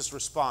Jesus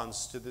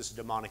responds to this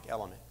demonic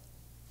element.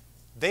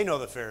 They know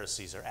the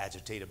Pharisees are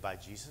agitated by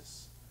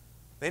Jesus.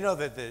 They know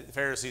that the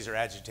Pharisees are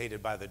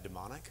agitated by the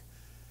demonic.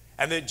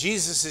 And that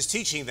Jesus is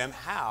teaching them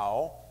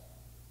how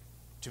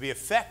to be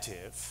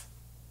effective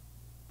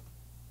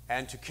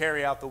and to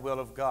carry out the will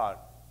of God.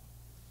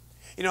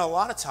 You know, a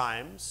lot of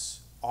times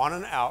on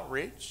an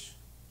outreach,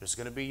 there's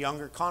going to be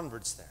younger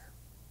converts there.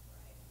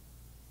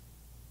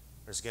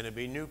 There's going to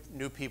be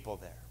new people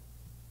there.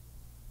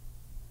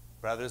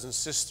 Brothers and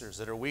sisters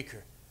that are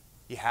weaker.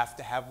 You have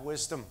to have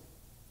wisdom.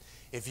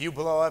 If you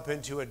blow up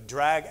into a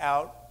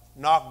drag-out,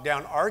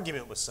 knock-down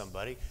argument with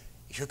somebody,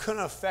 you're going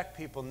to affect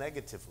people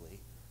negatively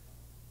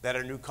that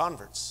are new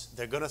converts.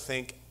 They're going to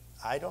think,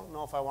 I don't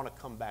know if I want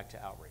to come back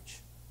to outreach.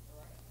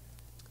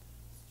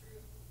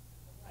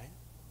 Right?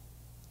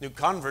 New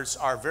converts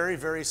are very,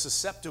 very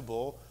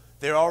susceptible.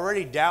 They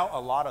already doubt a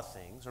lot of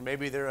things, or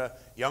maybe they're a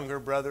younger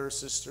brother or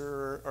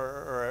sister,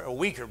 or a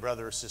weaker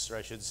brother or sister,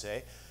 I should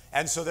say.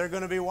 And so they're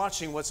going to be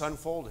watching what's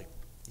unfolding.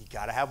 You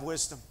got to have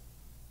wisdom.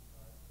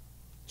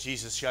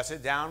 Jesus shuts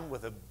it down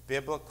with a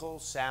biblical,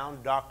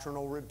 sound,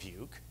 doctrinal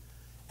rebuke,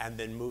 and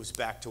then moves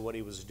back to what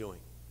he was doing.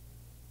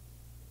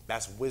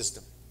 That's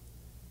wisdom.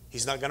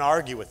 He's not going to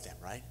argue with them,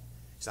 right?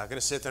 He's not going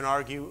to sit there and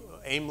argue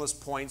aimless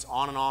points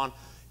on,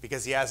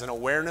 because he has an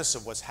awareness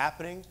of what's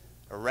happening,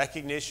 a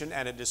recognition,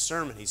 and a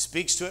discernment. He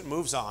speaks to it,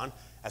 moves on.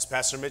 As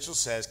Pastor Mitchell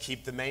says,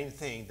 keep the main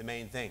thing the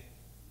main thing.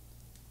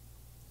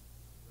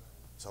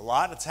 There's a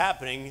lot that's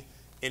happening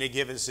in a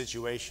given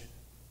situation.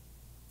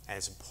 And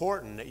it's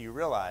important that you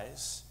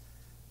realize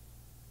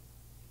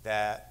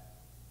that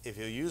if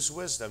you use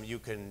wisdom, you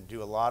can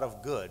do a lot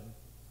of good,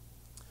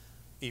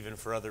 even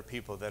for other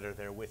people that are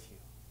there with you.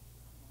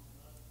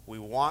 We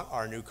want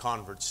our new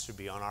converts to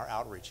be on our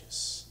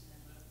outreaches.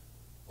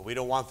 But we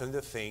don't want them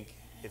to think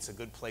it's a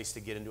good place to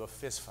get into a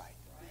fist fight.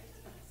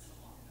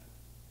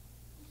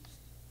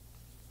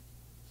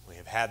 We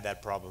have had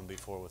that problem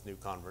before with new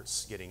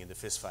converts getting into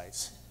fist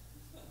fights.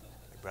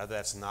 Brother,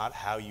 that's not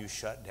how you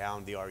shut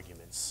down the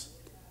arguments.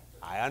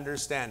 I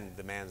understand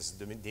the man's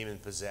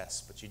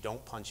demon-possessed, but you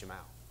don't punch him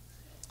out.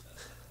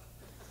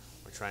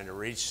 We're trying to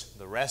reach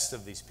the rest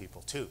of these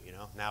people too, you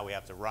know. Now we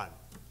have to run.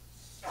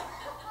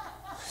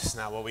 It's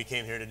not what we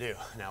came here to do.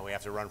 Now we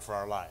have to run for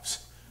our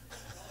lives.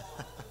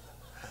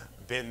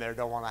 Been there,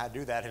 don't want to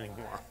do that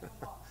anymore.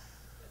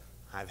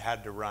 I've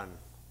had to run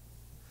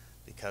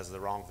because the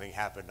wrong thing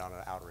happened on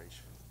an outreach.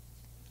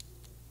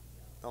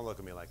 Don't look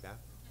at me like that.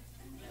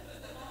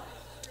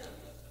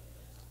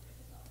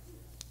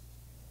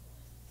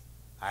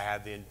 I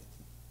had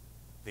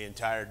the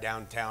entire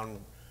downtown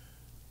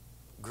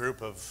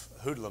group of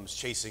hoodlums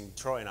chasing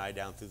Troy and I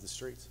down through the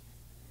streets.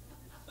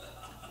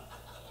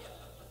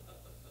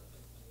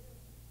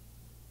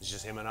 It's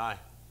just him and I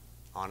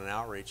on an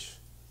outreach.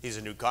 He's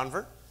a new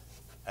convert.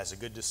 As a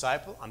good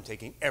disciple, I'm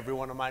taking every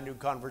one of my new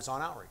converts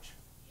on outreach.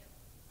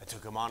 I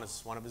took him on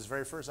as one of his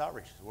very first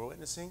outreaches. We're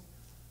witnessing.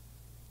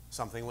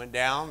 Something went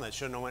down that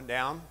shouldn't have went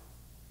down.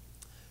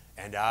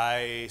 And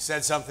I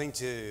said something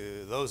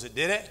to those that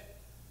did it.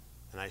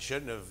 And I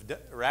shouldn't have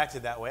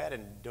reacted that way. I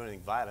didn't do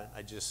anything violent.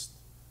 I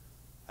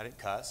didn't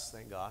cuss,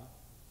 thank God.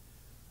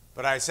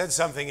 But I said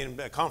something in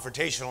a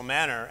confrontational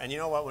manner. And you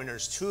know what? When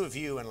there's two of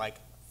you and like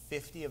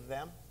 50 of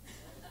them,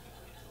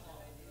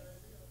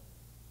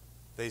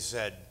 they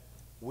said,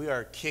 we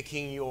are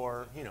kicking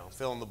your,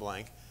 fill in the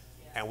blank.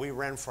 And we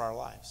ran for our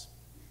lives.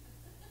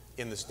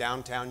 In this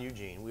downtown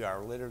Eugene, we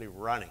are literally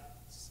running.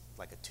 It's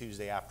like a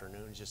Tuesday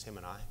afternoon, it's just him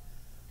and I.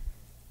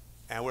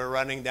 And we're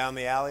running down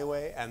the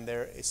alleyway, and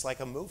it's like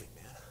a movie,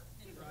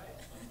 man.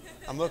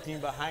 I'm looking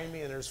behind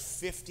me, and there's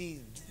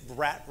 50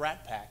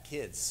 rat pack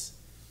kids.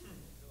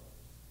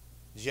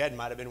 Jed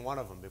might have been one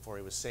of them before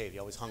he was saved. He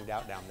always hung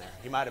out down there.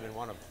 He might have been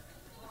one of them.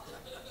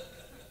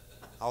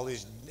 All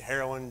these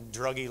heroin,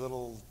 druggy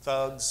little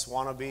thugs,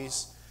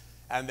 wannabes,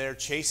 and they're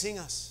chasing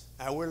us.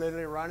 And we're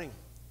literally running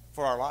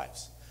for our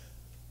lives.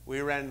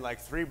 We ran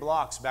like 3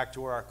 blocks back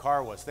to where our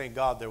car was. Thank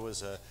God there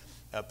was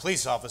a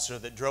police officer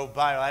that drove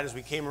by right as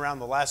we came around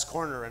the last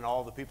corner, and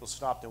all the people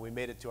stopped, and we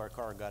made it to our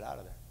car and got out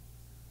of there.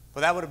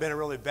 But that would have been a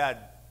really bad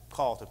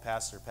call to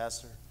Pastor.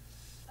 Pastor,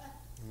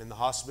 I'm in the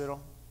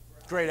hospital.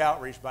 Great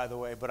outreach, by the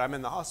way, but I'm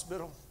in the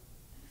hospital.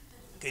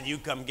 Can you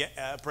come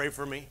pray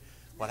for me?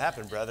 What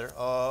happened, brother?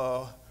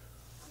 Oh,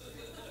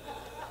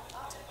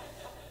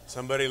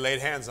 somebody laid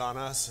hands on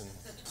us and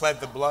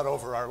bled the blood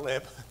over our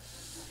lip.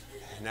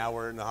 And now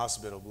we're in the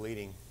hospital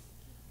bleeding.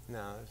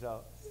 No,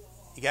 so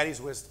you got to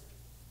use wisdom.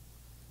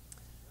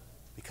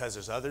 Because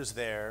there's others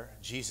there.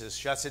 Jesus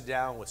shuts it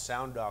down with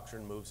sound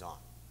doctrine, moves on.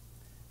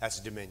 That's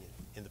dominion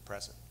in the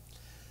present.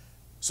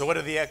 So what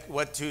do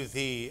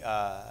the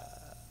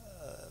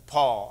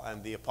Paul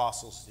and the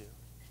apostles do?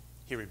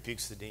 He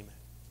rebukes the demon,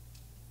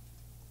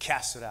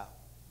 casts it out.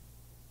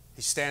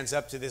 He stands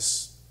up to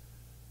this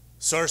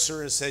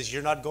sorcerer and says,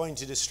 you're not going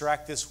to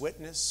distract this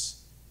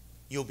witness.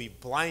 You'll be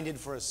blinded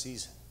for a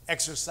season.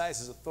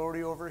 Exercises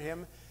authority over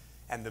him,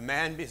 And the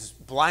man is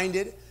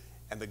blinded,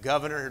 and the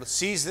governor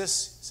sees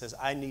this, says,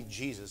 I need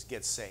Jesus,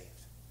 get saved.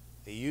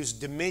 They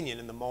used dominion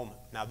in the moment.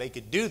 Now, they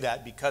could do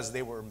that because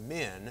they were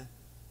men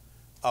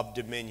of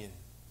dominion.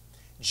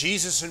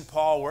 Jesus and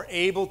Paul were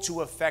able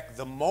to affect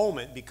the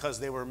moment because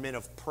they were men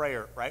of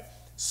prayer, right?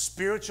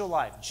 Spiritual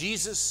life.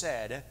 Jesus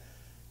said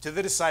to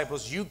the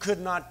disciples, you could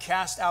not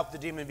cast out the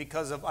demon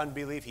because of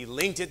unbelief. He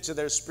linked it to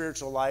their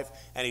spiritual life,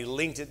 and he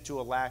linked it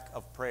to a lack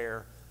of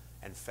prayer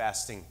and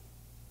fasting.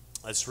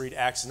 Let's read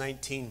Acts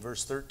 19,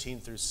 verse 13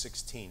 through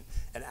 16,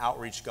 an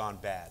outreach gone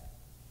bad.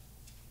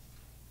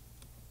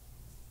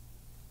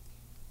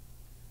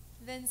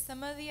 Then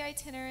some of the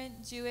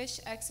itinerant Jewish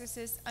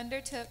exorcists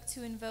undertook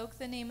to invoke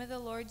the name of the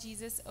Lord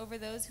Jesus over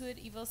those who had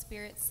evil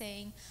spirits,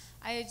 saying,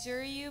 I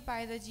adjure you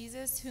by the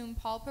Jesus whom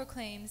Paul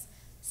proclaims,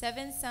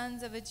 7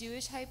 sons of a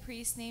Jewish high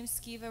priest named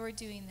Sceva were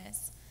doing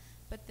this.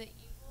 But the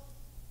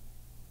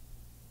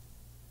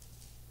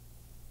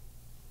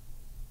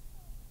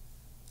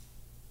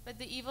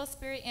evil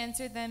spirit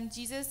answered them,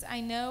 Jesus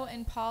I know,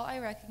 and Paul I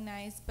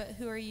recognize, but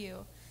who are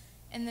you?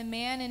 And the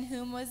man in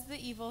whom was the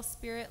evil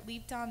spirit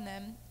leaped on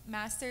them,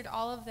 mastered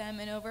all of them,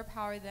 and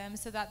overpowered them,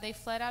 so that they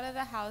fled out of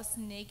the house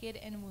naked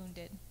and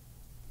wounded.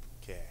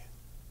 Okay.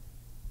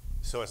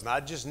 So it's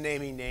not just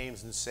naming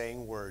names and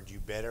saying words. You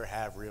better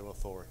have real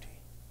authority.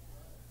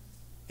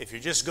 If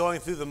you're just going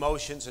through the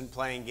motions and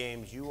playing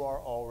games, you are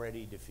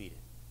already defeated.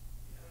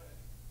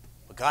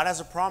 But God has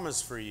a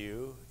promise for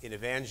you in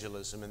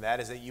evangelism, and that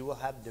is that you will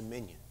have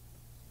dominion.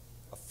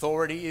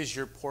 Authority is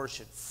your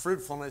portion.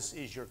 Fruitfulness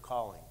is your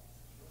calling.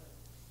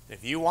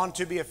 If you want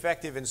to be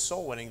effective in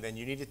soul winning, then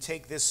you need to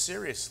take this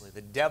seriously.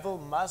 The devil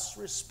must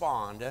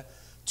respond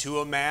to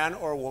a man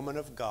or woman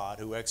of God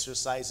who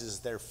exercises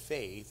their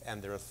faith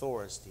and their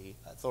authority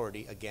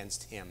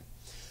against him.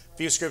 A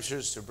few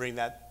scriptures to bring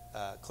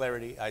that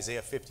clarity.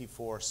 Isaiah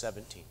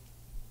 54:17.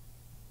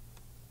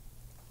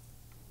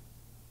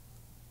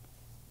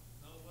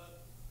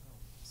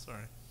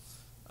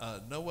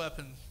 No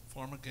weapon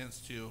formed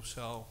against you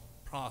shall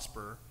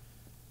prosper,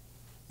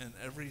 and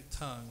every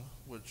tongue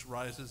which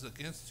rises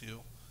against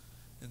you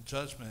in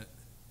judgment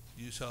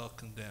you shall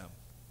condemn.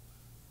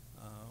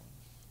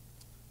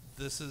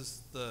 This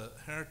is the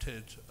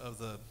heritage of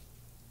the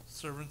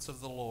servants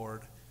of the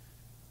Lord,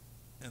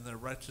 and their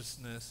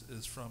righteousness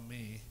is from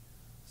me,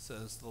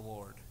 says the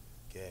Lord.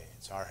 Okay,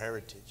 it's our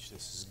heritage.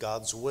 This is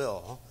God's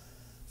will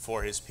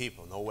for his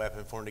people. No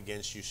weapon formed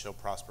against you shall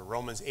prosper.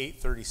 Romans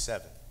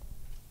 8:37.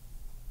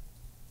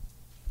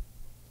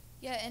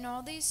 Yet in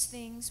all these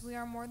things we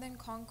are more than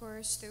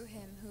conquerors through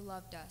him who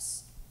loved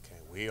us. Okay,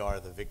 we are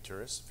the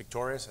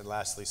victorious. And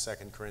lastly,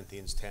 2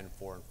 Corinthians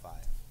 10:4 and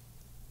 5.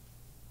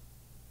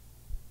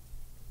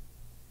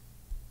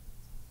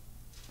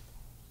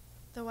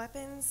 The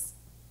weapons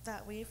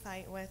that we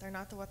fight with are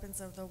not the weapons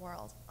of the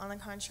world. On the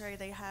contrary,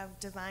 they have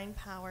divine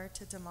power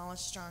to demolish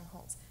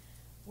strongholds.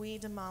 We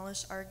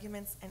demolish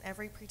arguments and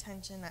every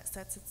pretension that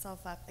sets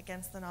itself up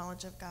against the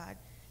knowledge of God,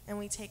 and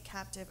we take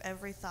captive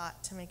every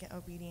thought to make it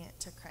obedient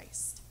to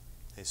Christ.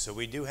 Okay, so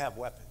we do have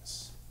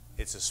weapons.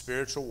 It's a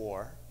spiritual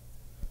war.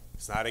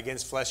 It's not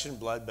against flesh and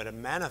blood, but it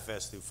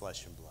manifests through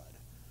flesh and blood.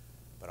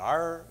 But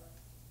our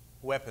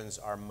weapons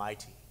are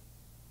mighty,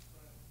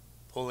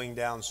 pulling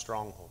down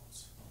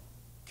strongholds,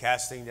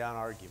 casting down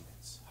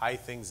arguments, high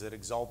things that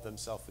exalt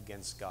themselves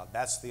against God.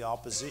 That's the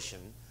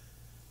opposition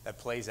that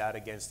plays out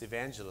against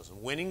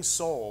evangelism. Winning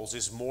souls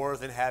is more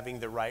than having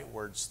the right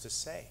words to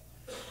say.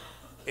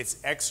 It's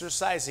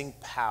exercising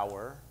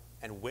power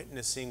and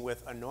witnessing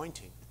with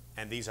anointing.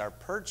 And these are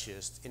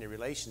purchased in a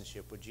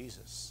relationship with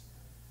Jesus.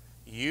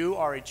 You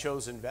are a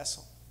chosen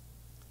vessel.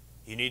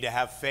 You need to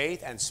have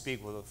faith and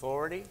speak with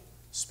authority,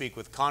 speak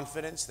with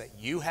confidence that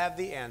you have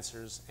the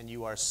answers and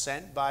you are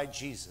sent by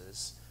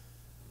Jesus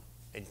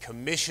and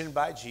commissioned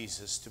by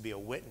Jesus to be a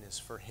witness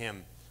for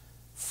him.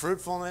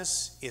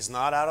 Fruitfulness is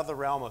not out of the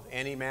realm of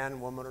any man,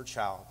 woman, or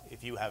child.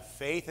 If you have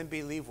faith and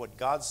believe what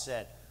God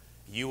said,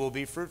 you will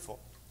be fruitful.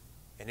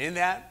 And in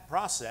that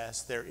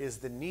process, there is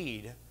the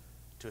need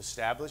to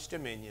establish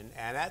dominion,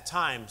 and at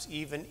times,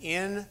 even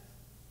in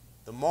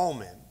the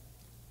moment,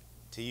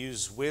 to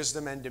use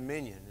wisdom and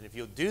dominion. And if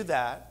you'll do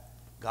that,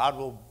 God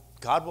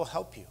will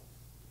help you.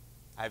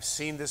 I've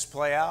seen this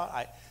play out.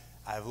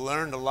 I've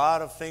learned a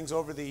lot of things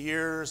over the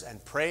years,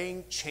 and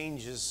praying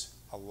changes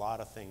a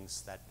lot of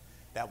things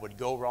that would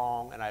go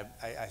wrong. And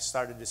I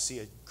started to see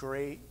a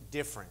great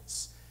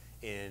difference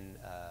in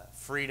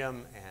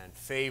freedom and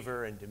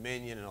favor and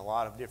dominion in a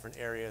lot of different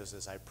areas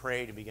as I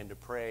prayed and began to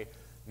pray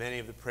many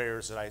of the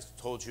prayers that I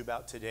told you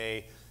about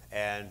today.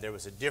 And there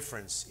was a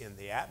difference in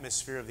the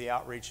atmosphere of the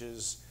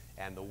outreaches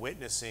and the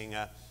witnessing.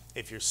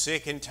 If you're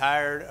sick and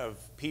tired of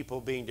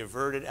people being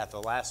diverted at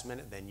the last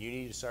minute, then you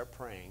need to start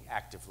praying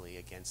actively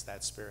against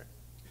that spirit.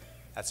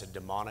 That's a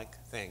demonic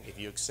thing. If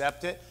you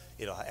accept it,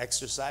 it'll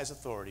exercise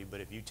authority.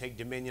 But if you take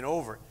dominion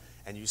over it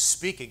and you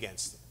speak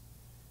against it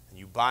and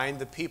you bind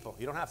the people,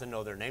 you don't have to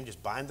know their name,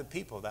 just bind the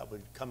people that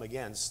would come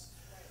against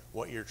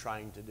what you're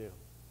trying to do.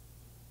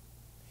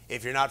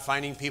 If you're not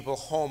finding people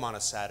home on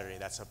a Saturday,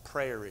 that's a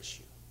prayer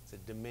issue. It's a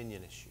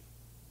dominion issue.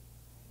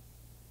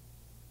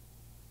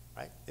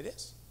 right? It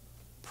is.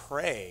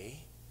 Pray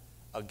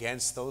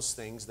against those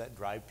things that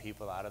drive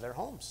people out of their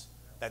homes,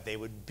 that they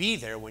would be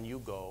there when you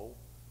go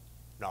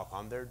knock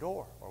on their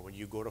door or when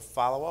you go to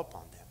follow up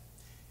on them,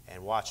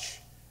 and watch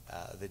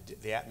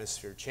the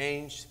atmosphere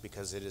change,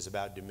 because it is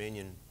about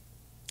dominion,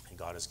 and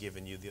God has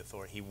given you the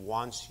authority. He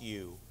wants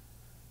you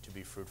to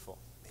be fruitful.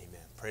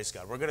 Amen. Praise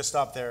God. We're going to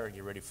stop there and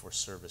get ready for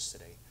service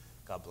today.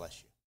 God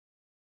bless you.